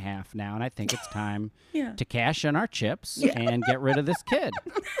 years now, and I think it's time Yeah. to cash in our chips and get rid of this kid.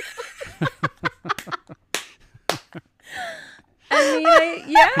 I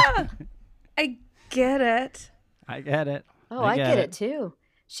mean, I get it. I get it. Oh, I get it too.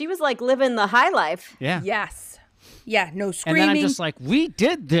 She was like living the high life. Yeah. Yes. Yeah, no And screaming. then I'm just like, we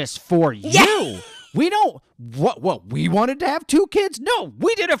did this for you. We don't, what, we wanted to have 2 kids? No,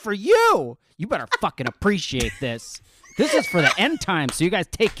 we did it for you. You better fucking appreciate this. This is for the end time, so you guys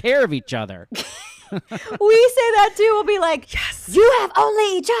take care of each other. We say that too. We'll be like, yes, you have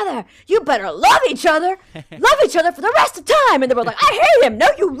only each other. You better love each other. Love each other for the rest of time. And then we're like, I hate him. No,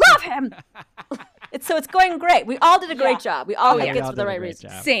 you love him. It's going great. We all did a great job. We all got we kids all for the did a right great reason.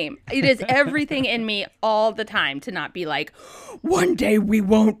 job. Same. It is everything in me all the time to not be like, one day we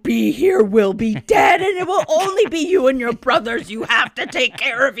won't be here, we'll be dead, and it will only be you and your brothers. You have to take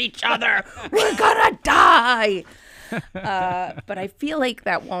care of each other. We're gonna die. But I feel like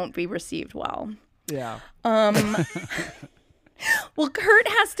that won't be received well. Yeah. Well, Kurt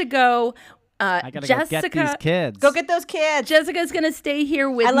has to go. I gotta Jessica, go get these kids. Go get those kids. Jessica's gonna stay here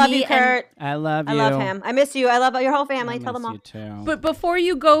with me. I love you, and- Kurt. I love you. I love him. I miss you. I love your whole family. I Tell them miss all. you too. But before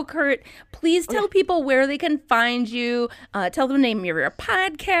you go, Kurt, please tell people where they can find you. Tell them the name of your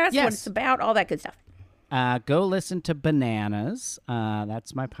podcast, what Yes. it's about, all that good stuff. Go listen to Bananas.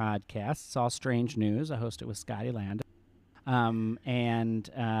 That's my podcast. It's all strange news. I host it with Scotty Land. And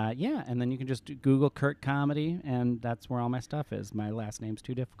then you can just Google Kurt Comedy, and that's where all my stuff is. My last name's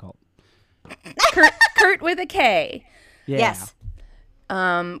too difficult. Kurt with a K. Yeah. Yes.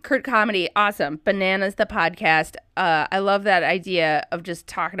 Kurt Comedy, awesome. Bananas, the podcast. I love that idea of just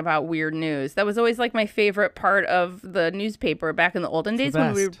talking about weird news. That was always like my favorite part of the newspaper back in the olden days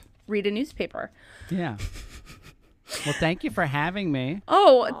when we would read a newspaper. Yeah. Well, thank you for having me.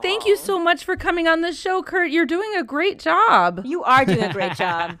 Oh, thank you so much for coming on the show, Kurt. You're doing a great job. You are doing a great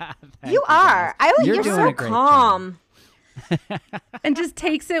job. You are. You're doing so a great calm. And just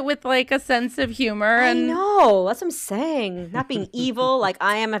takes it with like a sense of humor. I And know. That's what I'm saying. Not being evil like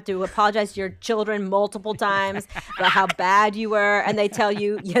I am. I have to apologize to your children multiple times about how bad you were. And they tell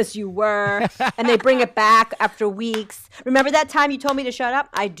you, yes, you were. And they bring it back after weeks. Remember that time you told me to shut up?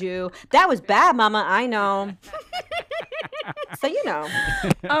 I do. That was bad, Mama. I know. So you know.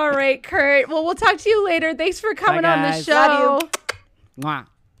 All right, Kurt. Well, we'll talk to you later. Thanks for coming on the guys. show. Love you. Mwah.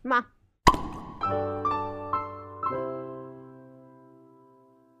 Ma.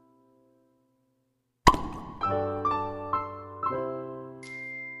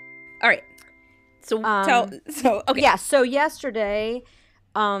 All right. So okay. Yeah, so yesterday,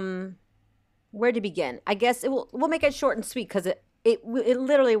 where to begin? I guess we'll make it short and sweet because it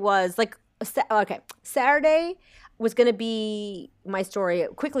literally was like Saturday was going to be my story.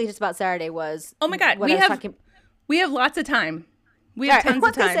 Quickly, just about Saturday was. Oh my God, what we I was have talking- we have lots of time. We have tons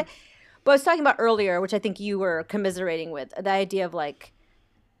of time. But I was talking about earlier, which I think you were commiserating with, the idea of like,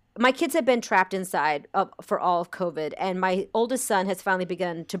 my kids have been trapped inside for all of COVID, and my oldest son has finally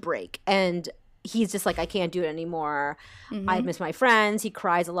begun to break. And he's just like, I can't do it anymore. I miss my friends. He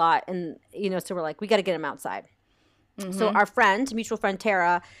cries a lot. And, so we're like, we got to get him outside. So our mutual friend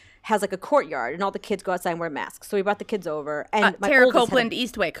Tara, has like a courtyard, and all the kids go outside and wear masks. So we brought the kids over. And my Tara oldest Copeland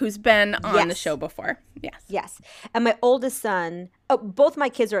Eastwick, who's been on the show before. Yes. Yes. And my oldest son, both my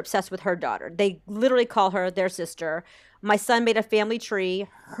kids are obsessed with her daughter. They literally call her their sister. My son made a family tree.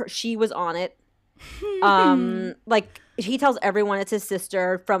 She was on it. Like he tells everyone it's his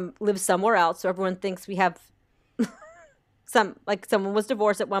sister lives somewhere else. So everyone thinks we have someone was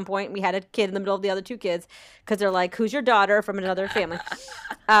divorced at one point. We had a kid in the middle of the other two kids because they're like, who's your daughter from another family?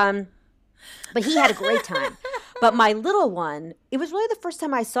 But he had a great time. But my little one, it was really the first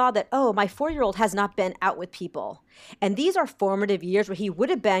time I saw that, my 4-year-old has not been out with people. And these are formative years where he would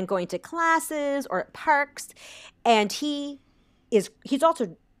have been going to classes or at parks. And he's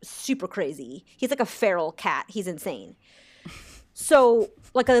also super crazy. He's like a feral cat. He's insane. So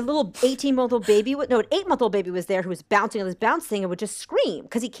like a little 18-month-old baby, an 8-month-old baby was there who was bouncing on this bounce thing and would just scream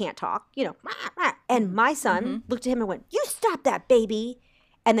because he can't talk, And my son looked at him and went, "You stop that, baby."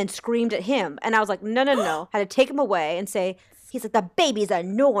 And then screamed at him. And I was like, no. Had to take him away and say, he's like, the baby's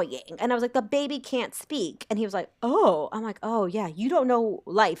annoying. And I was like, the baby can't speak. And he was like, oh. I'm like, oh, yeah, you don't know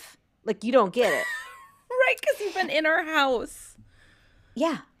life. Like, you don't get it. Right, because you've been in our house.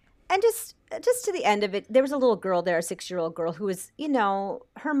 Yeah. And just to the end of it, there was a little girl there, a 6-year-old girl who was,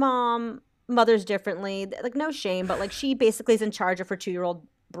 her mom mothers differently. Like, no shame, but like she basically is in charge of her 2-year-old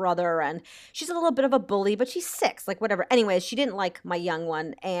brother, and she's a little bit of a bully, but she's 6, like whatever. Anyways, she didn't like my young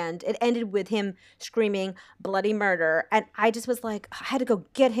one, and it ended with him screaming bloody murder. And I just was like, I had to go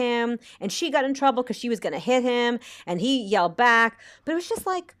get him, and she got in trouble because she was going to hit him, and he yelled back. But it was just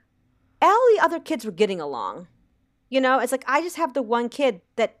like all the other kids were getting along. It's like I just have the one kid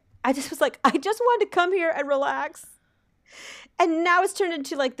that I just was like, I just wanted to come here and relax. And now it's turned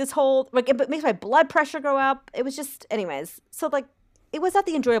into like this whole, like, it makes my blood pressure go up. It was just, anyways. So like, it was not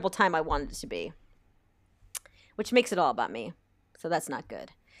the enjoyable time I wanted it to be, which makes it all about me. So that's not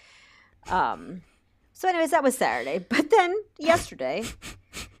good. So anyways, that was Saturday. But then yesterday,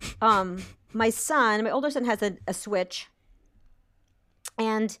 my older son has a Switch.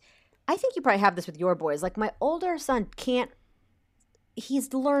 And I think you probably have this with your boys. Like my older son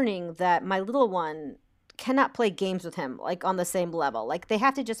he's learning that my little one cannot play games with him like on the same level. Like they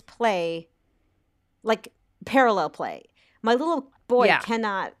have to just play, like parallel play. My little boy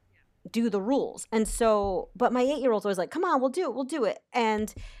cannot do the rules. And so, but my 8-year-old's always like, come on, we'll do it.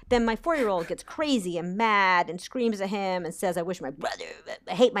 And then my 4-year-old gets crazy and mad and screams at him and says, I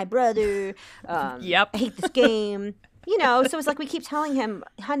hate my brother. I hate this game. So it's like we keep telling him,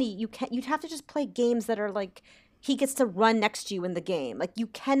 honey, you'd have to just play games that are like, he gets to run next to you in the game. Like you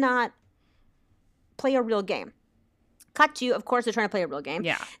cannot play a real game. Cut to, of course, they're trying to play a real game.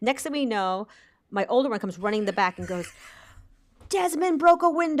 Yeah. Next thing we know, my older one comes running in the back and goes, Desmond broke a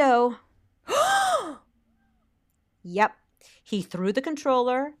window. Yep. He threw the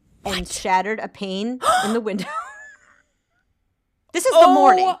controller and shattered a pane in the window. This is the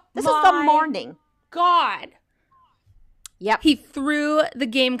morning. This is the morning. God. Yep. He threw the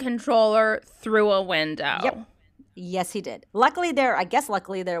game controller through a window. Yep. Yes, he did. Luckily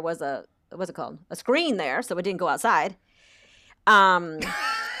there was a, what's it called? A screen there, so it didn't go outside. And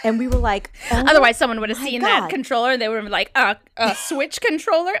we were like, oh, otherwise someone would have seen God. that controller and they would have been like, Switch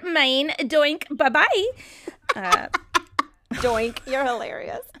controller, main, doink, bye-bye. Doink, you're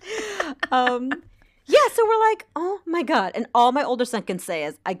hilarious. Yeah, so we're like, oh my God. And all my older son can say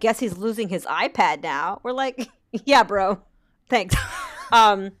is, I guess he's losing his iPad now. We're like, yeah, bro. Thanks.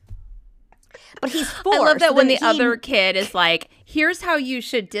 But he's 4. I love that so when then the other kid is like, here's how you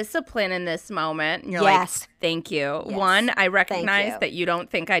should discipline in this moment. And you're Yes. like, thank you. Yes. 1, I recognize you. that you don't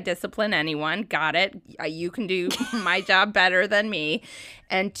think I discipline anyone. Got it. You can do my job better than me.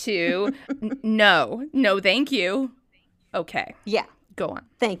 And 2, no, thank you. Okay. Yeah. Go on.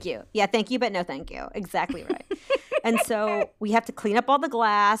 Thank you. Yeah, thank you, but no thank you. Exactly right. And so we have to clean up all the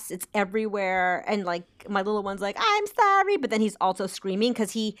glass. It's everywhere. And like my little one's like, I'm sorry. But then he's also screaming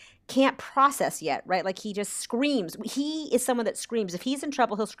because he can't process yet, right? Like he just screams. He is someone that screams. If he's in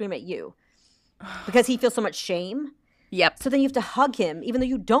trouble, he'll scream at you because he feels so much shame. Yep. So then you have to hug him, even though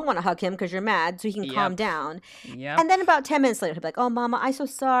you don't want to hug him because you're mad, so he can calm down. Yep. And then about 10 minutes later, he'll be like, oh, Mama, I'm so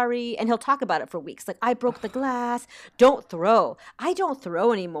sorry. And he'll talk about it for weeks. Like, I broke the glass. Don't throw. I don't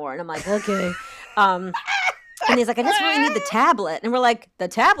throw anymore. And I'm like, okay. And he's like, I just really need the tablet. And we're like, the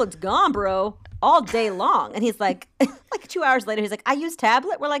tablet's gone, bro, all day long. And he's like, like 2 hours later, he's like, I use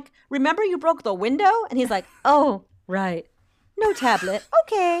tablet. We're like, remember you broke the window? And he's like, oh, right. No tablet.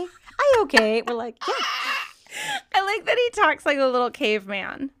 Okay. Okay. We're like, yeah. I like that he talks like a little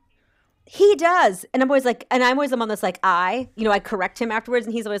caveman. He does. And I'm always on this like, I correct him afterwards.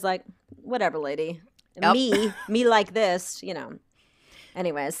 And he's always like, whatever, lady. Yep. Me like this,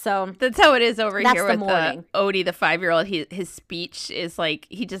 Anyways, so that's how it is over that's here the with morning. Odie, the 5-year-old. His speech is like,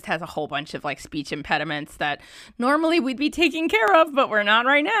 he just has a whole bunch of like speech impediments that normally we'd be taking care of, but we're not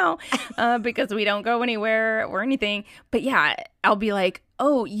right now because we don't go anywhere or anything. But yeah, I'll be like,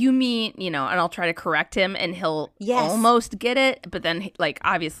 oh, you mean, and I'll try to correct him and he'll almost get it. But then like,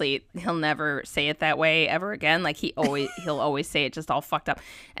 obviously he'll never say it that way ever again. Like he'll always say it just all fucked up.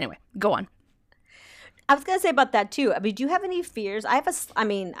 Anyway, go on. I was gonna say about that too. I mean, do you have any fears? I have a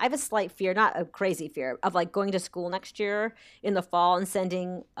slight fear, not a crazy fear, of like going to school next year in the fall and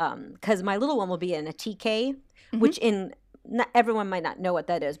sending, because my little one will be in a TK, which not everyone might not know what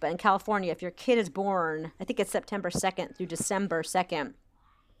that is, but in California, if your kid is born, I think it's September 2nd through December 2nd,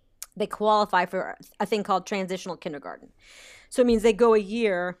 they qualify for a thing called transitional kindergarten. So it means they go a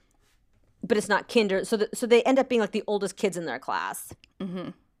year, but it's not kinder. So they end up being like the oldest kids in their class.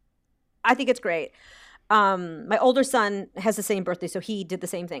 Mm-hmm. I think it's great. My older son has the same birthday, so he did the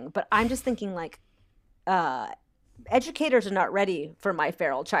same thing. But I'm just thinking like, educators are not ready for my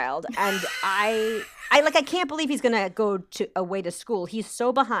feral child. And I can't believe he's going to go away to school. He's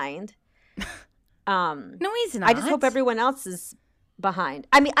so behind. No, he's not. I just hope everyone else is behind.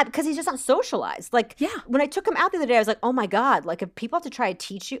 I mean, because he's just not socialized. Like, yeah. When I took him out the other day, I was like, oh my God, like if people have to try to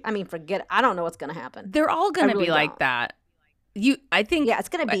teach you, I mean, forget it. I don't know what's going to happen. They're all going to be like that. I think. Yeah, it's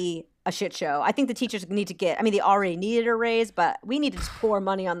going to be a shit show. I think the teachers need to they already needed a raise, but we need to just pour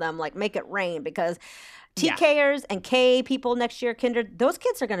money on them, like make it rain, because TKers and K people next year, kinder, those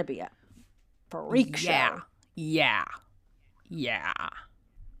kids are going to be a freak show. Yeah.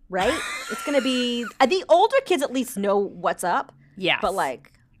 Right? It's going to be, the older kids at least know what's up. Yeah. But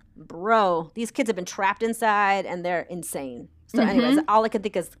like, bro, these kids have been trapped inside and they're insane. So anyways, all I can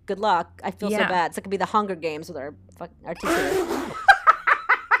think is good luck. I feel so bad. It's like it could be the Hunger Games with our teachers.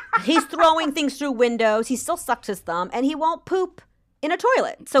 He's throwing things through windows. He still sucks his thumb, and he won't poop in a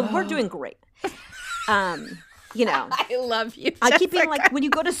toilet. So we're doing great. I love you, Jessica. I keep being like, when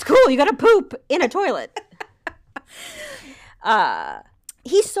you go to school, you got to poop in a toilet.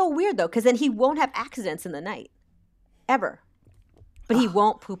 He's so weird, though, because then he won't have accidents in the night. Ever. But he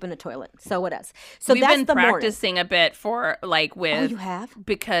won't poop in a toilet. So what else? So we've been practicing a bit for, like, with... Oh, you have?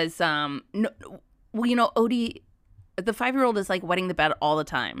 Because, Odie... The 5-year-old is like wetting the bed all the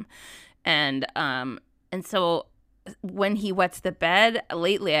time. And so when he wets the bed,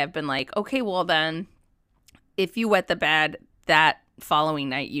 lately I've been like, okay, well then if you wet the bed that following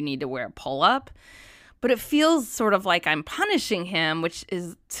night, you need to wear a pull-up. But it feels sort of like I'm punishing him, which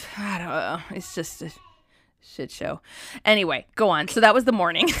is, I don't know, it's just a shit show. Anyway, go on. So that was the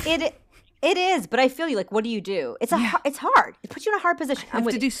morning. It is, but I feel you. Like, what do you do? It's hard. It puts you in a hard position. I have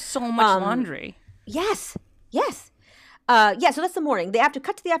to do so much laundry. Yes. So that's the morning.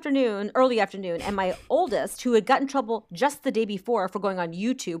 Cut to the afternoon, early afternoon, and my oldest, who had got in trouble just the day before for going on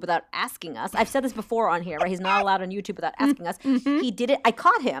YouTube without asking us. I've said this before on here, right? He's not allowed on YouTube without asking us. He did it. I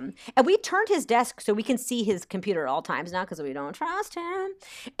caught him, and we turned his desk so we can see his computer at all times now because we don't trust him.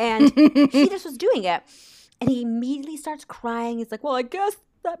 And he just was doing it, and he immediately starts crying. He's like, "Well, I guess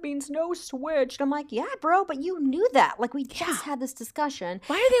that means no Switch." And I'm like, "Yeah, bro, but you knew that. Like, we just had this discussion."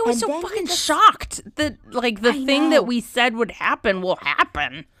 Why are they always so fucking shocked that like the thing that we said would happen will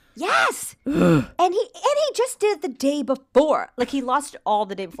happen? Yes. and he just did it the day before. Like, he lost it all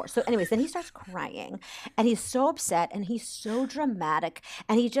the day before. So anyways, then he starts crying, and he's so upset, and he's so dramatic,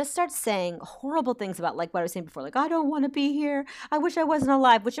 and he just starts saying horrible things about, like, what I was saying before, like, "I don't want to be here. I wish I wasn't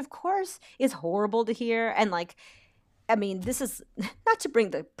alive," which of course is horrible to hear. And like, I mean, this is not to bring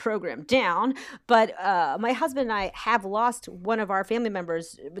the program down, but my husband and I have lost one of our family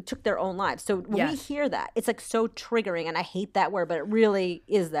members, took their own lives. So when we hear that, it's like so triggering, and I hate that word, but it really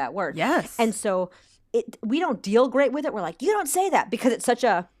is that word. Yes. And so we don't deal great with it. We're like, "You don't say that," because it's such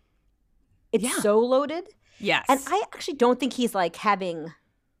a, it's so loaded. Yes. And I actually don't think he's like having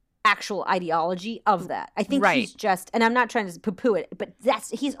actual ideology of that. I think he's just, and I'm not trying to poo-poo it, but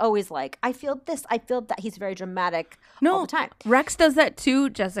he's always like, "I feel this, I feel that." He's very dramatic all the time. Rex does that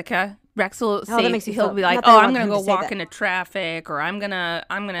too, Jessica. Rex will say, that makes me he'll feel, be like, "Oh, I'm going to go walk into traffic," or I'm going to,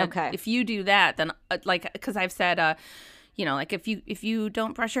 okay. If you do that, then like, because I've said, you know, like if you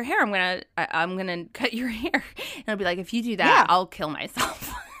don't brush your hair, I'm gonna cut your hair. And I'll be like, "If you do that, I'll kill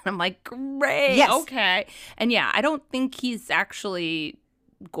myself." I'm like, "Great, okay." And I don't think he's actually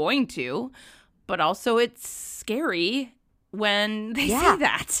going to, but also it's scary when they say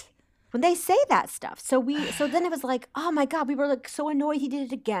that. When they say that stuff. So then it was like, oh my God, we were like so annoyed he did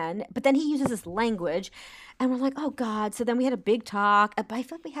it again. But then he uses this language, and we're like, oh God. So then we had a big talk. But I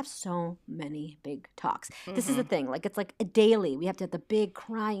feel like we have so many big talks. This is the thing. Like, it's like a daily. We have to have the big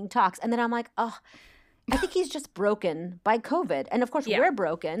crying talks. And then I'm like, oh, I think he's just broken by COVID. And of course we're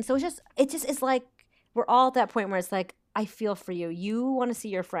broken. So it's like, we're all at that point where it's like, I feel for you. You want to see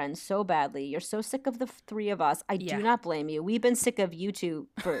your friends so badly. You're so sick of the three of us. I do not blame you. We've been sick of you two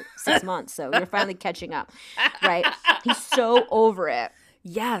for 6 months, so you're finally catching up, right? He's so over it.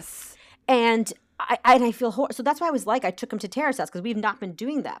 Yes. And I feel horrible. So that's why I was like, I took him to Terrace House because we've not been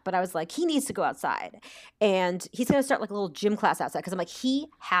doing that. But I was like, he needs to go outside. And he's going to start like a little gym class outside because I'm like, he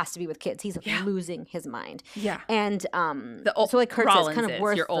has to be with kids. He's losing his mind. Yeah. And so like Kurt says, kind of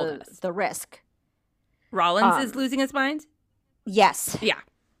worth the risk. Rollins is losing his mind? Yes. Yeah.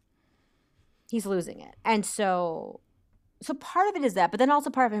 He's losing it. And so part of it is that, but then also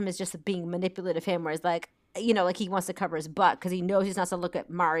part of him is just being manipulative him, where he's like, you know, like he wants to cover his butt because he knows he's not supposed to look at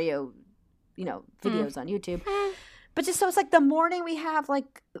Mario, you know, videos on YouTube. But just so it's like the morning we have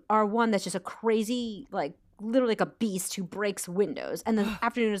like our one that's just a crazy, like literally like a beast who breaks windows. And then the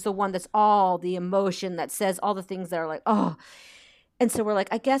afternoon is the one that's all the emotion that says all the things that are like, oh. And so we're like,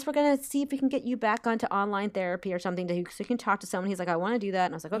 I guess we're going to see if we can get you back onto online therapy or something so you can talk to someone. He's like, I want to do that.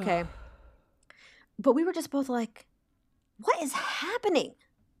 And I was like, okay. But we were just both like, what is happening?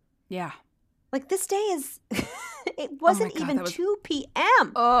 Yeah. Like this day is, it wasn't even 2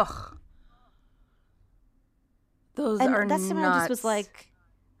 p.m. Ugh. Those are that's nuts. when I just was like,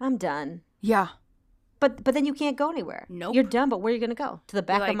 I'm done. Yeah. But then you can't go anywhere. Nope. You're done, but where are you going to go? To the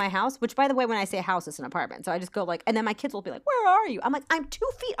back of my house? Which, by the way, when I say house, it's an apartment. So I just go like, and then my kids will be like, where are you? I'm like, I'm 2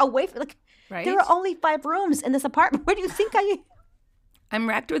 feet away from, like, there are only 5 rooms in this apartment. Where do you think I am? I'm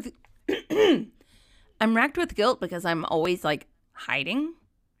racked with, guilt because I'm always like hiding.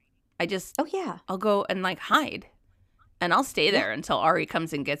 I'll go and like hide. And I'll stay there until Ari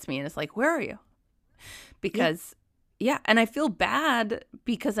comes and gets me and it's like, where are you? Because, and I feel bad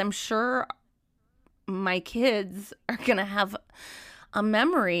because I'm sure my kids are going to have a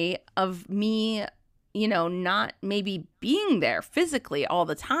memory of me, you know, not maybe being there physically all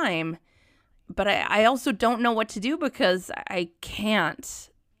the time. But I also don't know what to do because I can't.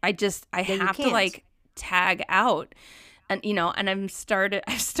 I have to like tag out. And, you know, and I've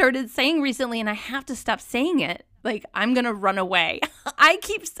started saying recently, and I have to stop saying it. Like, I'm going to run away. I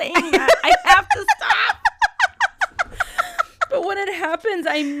keep saying that. I have to stop. But when it happens,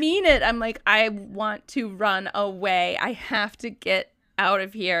 I mean it. I'm like, I want to run away. I have to get out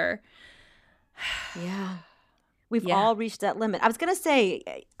of here. Yeah. We've all reached that limit. I was going to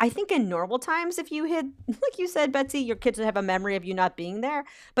say, I think in normal times, if you had, like you said, Betsy, your kids would have a memory of you not being there.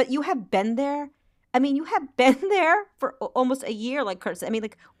 But you have been there. I mean, you have been there for almost a year, like Kurt said. I mean,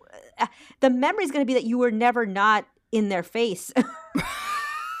 like, the memory is going to be that you were never not in their face.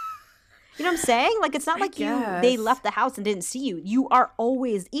 You know what I'm saying? Like, it's not like they guess. left the house and didn't see you. You are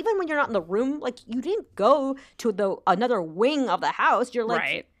always, even when you're not in the room, like, you didn't go to another wing of the house. You're like,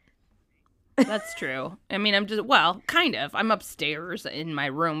 Right. That's true. I mean, kind of. I'm upstairs in my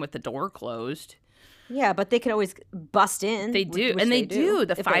room with the door closed. yeah, but they can always bust in. They do. which And they do.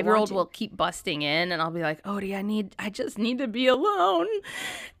 The if they want 5-year-old to. will keep busting in, and I'll be like, Odie, I just need to be alone.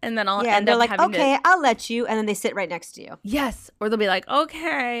 And then I'll Yeah, and end they're up like, having okay, to. I'll let you. And then they sit right next to you. Yes. Or they'll be like,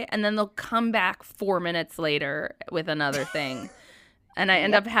 okay. And then they'll come back 4 minutes later with another thing. And I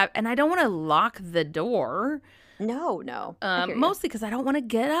end up and I don't want to lock the door. No. I hear you. Mostly because I don't want to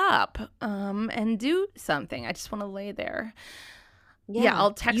get up and do something. I just want to lay there. Yeah,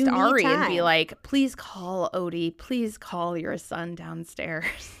 I'll text you need Ari and be time. like, please call Odie. Please call your son downstairs.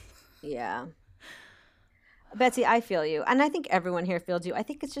 Yeah. Betsy, I feel you. And I think everyone here feels you. I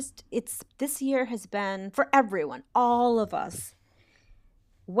think this year has been, for everyone, all of us,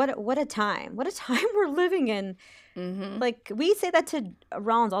 what a time. What a time we're living in. Mm-hmm. Like, we say that to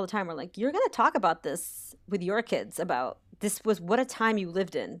Rollins all the time. We're like, you're going to talk about this with your kids about this was what a time you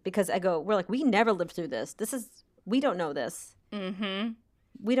lived in. Because we're like, we never lived through this. We don't know this. Mm-hmm.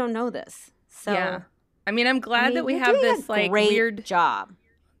 We don't know this. So, Yeah. I mean, I'm glad that we you're have doing this a like great weird. job.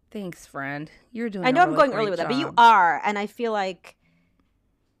 Thanks, friend. You're doing. I know a I'm really going great early with that, but you job. are. And I feel like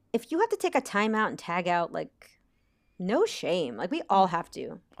if you have to take a timeout and tag out, like, no shame. Like, we all have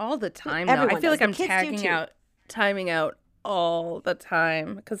to. all the time. Though. I Everyone feel does. like I'm The kids do, too. timing out all the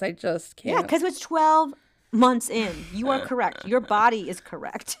time because I just can't. Yeah, because it's 12 months in. You are correct. Your body is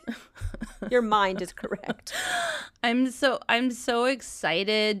correct. Your mind is correct. I'm so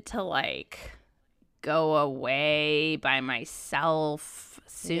excited to like go away by myself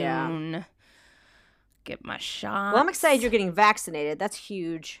soon. Get my shot. Well, I'm excited you're getting vaccinated. That's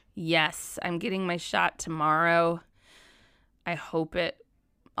huge. Yes, I'm getting my shot tomorrow. I hope it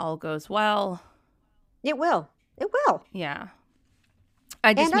all goes well. It will. It will. Yeah.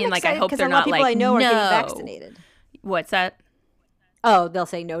 I just And mean I'm like I excited hope 'cause they're a lot not of people like I know no. are getting vaccinated. What's that? Oh, they'll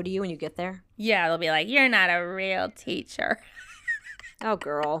say no to you when you get there? Yeah, they'll be like, "You're not a real teacher." Oh,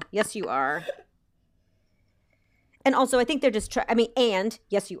 girl. Yes, you are. And also, I think they're just and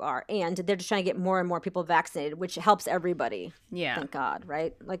yes, you are. And they're just trying to get more and more people vaccinated, which helps everybody. Yeah. Thank God,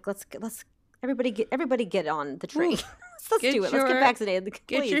 right? Like, let's everybody get on the train. Let's Get do it. Let's your- get vaccinated.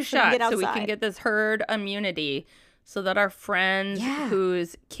 Get Please, your so we shot get so we can outside. get this herd immunity so that our friends Yeah.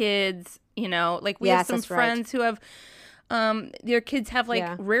 whose kids, like we have Yes, some that's right. friends who have their kids have like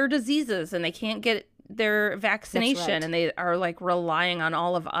Yeah. rare diseases and they can't get their vaccination right. and they are like relying on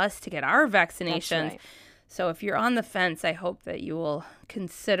all of us to get our vaccinations. right. So if you're on the fence, I hope that you will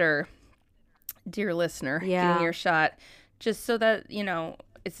consider, dear listener, Yeah. getting your shot just so that,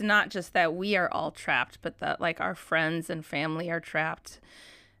 it's not just that we are all trapped, but that like our friends and family are trapped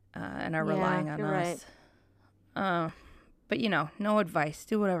and are Yeah, relying on you're us. But no advice.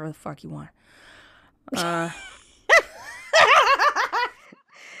 Do whatever the fuck you want.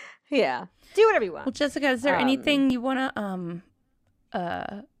 Yeah. Do whatever you want. Well, Jessica, is there anything you want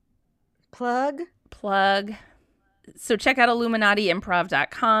to Plug. plug? So check out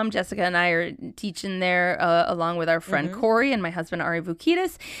IlluminatiImprov.com. Jessica and I are teaching there along with our friend Corey and my husband Ari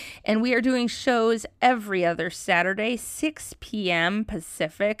Vukidis. And we are doing shows every other Saturday, 6 p.m.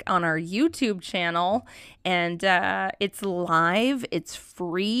 Pacific on our YouTube channel. And it's live. It's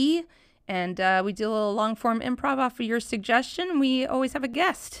free. And we do a little long-form improv off of your suggestion. We always have a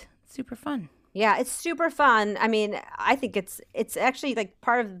guest. Super fun. Yeah, it's super fun. I mean, I think it's actually like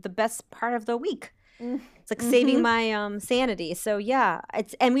part of the best part of the week. It's like saving my sanity. So yeah,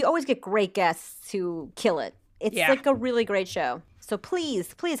 and we always get great guests who kill it. It's like a really great show. So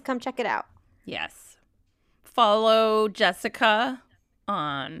please come check it out. Yes. Follow Jessica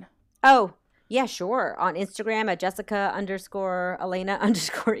on. Oh, yeah, sure. On Instagram at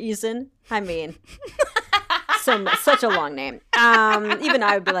Jessica_Elena_Eason. I mean, such a long name. Even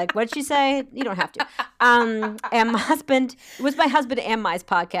I would be like, what'd she say? You don't have to. And my husband, it was my husband and my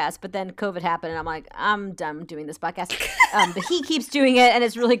podcast, but then COVID happened and I'm like, I'm done doing this podcast. But he keeps doing it and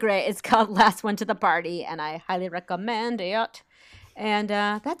it's really great. It's called Last One to the Party and I highly recommend it. And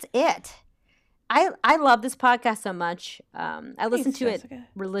that's it. I love this podcast so much. I listen to it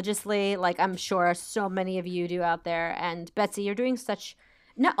religiously, like I'm sure so many of you do out there. And Betsy, you're doing such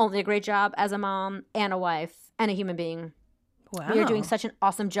not only a great job as a mom and a wife and a human being. Wow. You're doing such an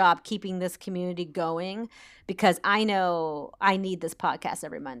awesome job keeping this community going because I know I need this podcast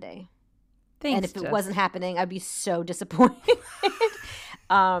every Monday. Thanks, And if Jess. it wasn't happening, I'd be so disappointed.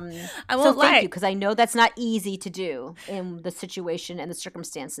 I won't so lie. thank you, because I know that's not easy to do in the situation and the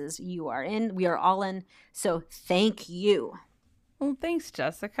circumstances you are in. We are all in. So thank you. Well, thanks,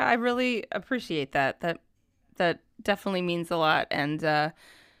 Jessica. I really appreciate that. That definitely means a lot. And I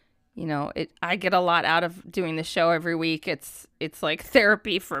get a lot out of doing the show every week. It's like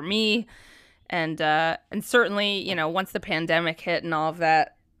therapy for me. And certainly, once the pandemic hit and all of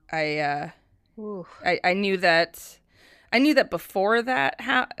that, I knew that before that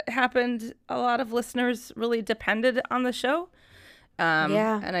happened, a lot of listeners really depended on the show.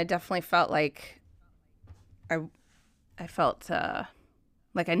 And I definitely felt like I felt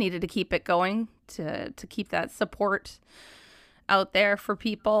like I needed to keep it going to keep that support out there for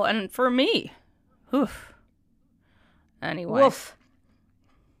people and for me. Oof. Anyway. Woof.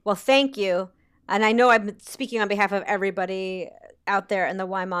 Well, thank you. And I know I'm speaking on behalf of everybody out there in the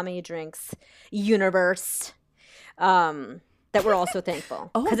Why Mommy Drinks universe, that we're also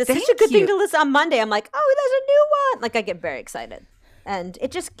thankful. Because it's such a good thing to listen on Monday. I'm like, oh, there's a new one. Like, I get very excited. And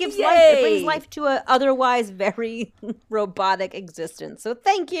it just gives life, it brings life to a otherwise very robotic existence. So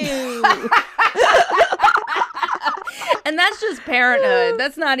thank you. And that's just parenthood.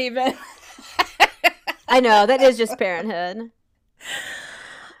 That's not even. I know, that is just parenthood.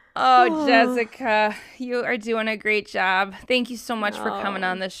 Oh, Jessica, you are doing a great job. Thank you so much for coming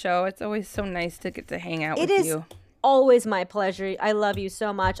on the show. It's always so nice to get to hang out with you. It is always my pleasure. I love you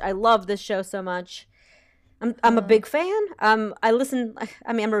so much. I love this show so much. I'm a big fan. I'm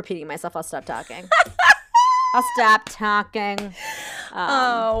repeating myself. I'll stop talking.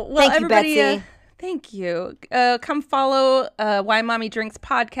 Well, thank everybody, you, Betsy. Thank you. Come follow Why Mommy Drinks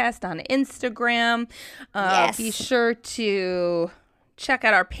podcast on Instagram. Yes. Be sure to check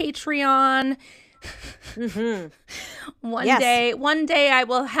out our Patreon. One day I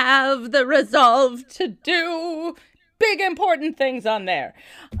will have the resolve to do big important things on there.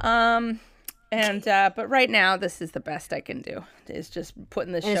 But right now, this is the best I can do. Is just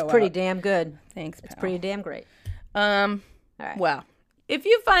putting the show out. It's pretty damn good. Thanks, pal. It's pretty damn great. All right. Well, if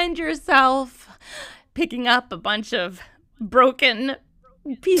you find yourself picking up a bunch of broken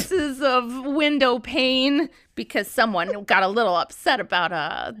pieces of window pane because someone got a little upset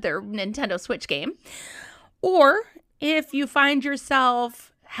about their Nintendo Switch game, or if you find yourself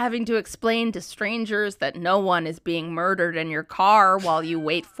having to explain to strangers that no one is being murdered in your car while you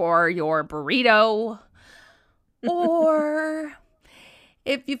wait for your burrito, or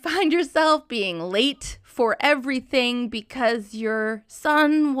if you find yourself being late for everything because your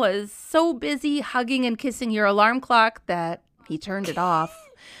son was so busy hugging and kissing your alarm clock that he turned it off,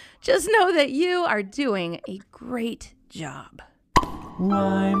 just know that you are doing a great job.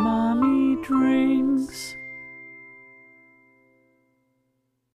 Why Mommy Drinks.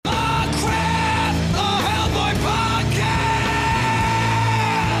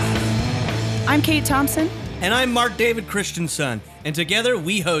 I'm Kate Thompson. And I'm Mark David Christensen. And together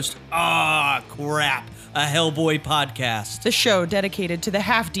we host Crap, a Hellboy podcast. The show dedicated to the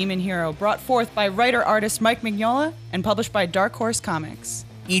half-demon hero brought forth by writer-artist Mike Mignola and published by Dark Horse Comics.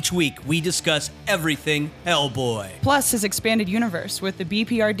 Each week we discuss everything Hellboy. Plus his expanded universe with the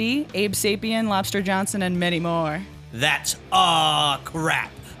BPRD, Abe Sapien, Lobster Johnson, and many more. That's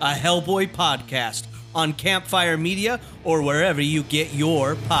Crap, a Hellboy podcast on Campfire Media or wherever you get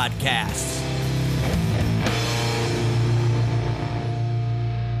your podcasts.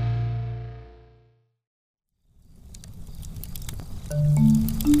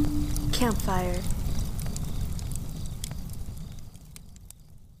 Campfire.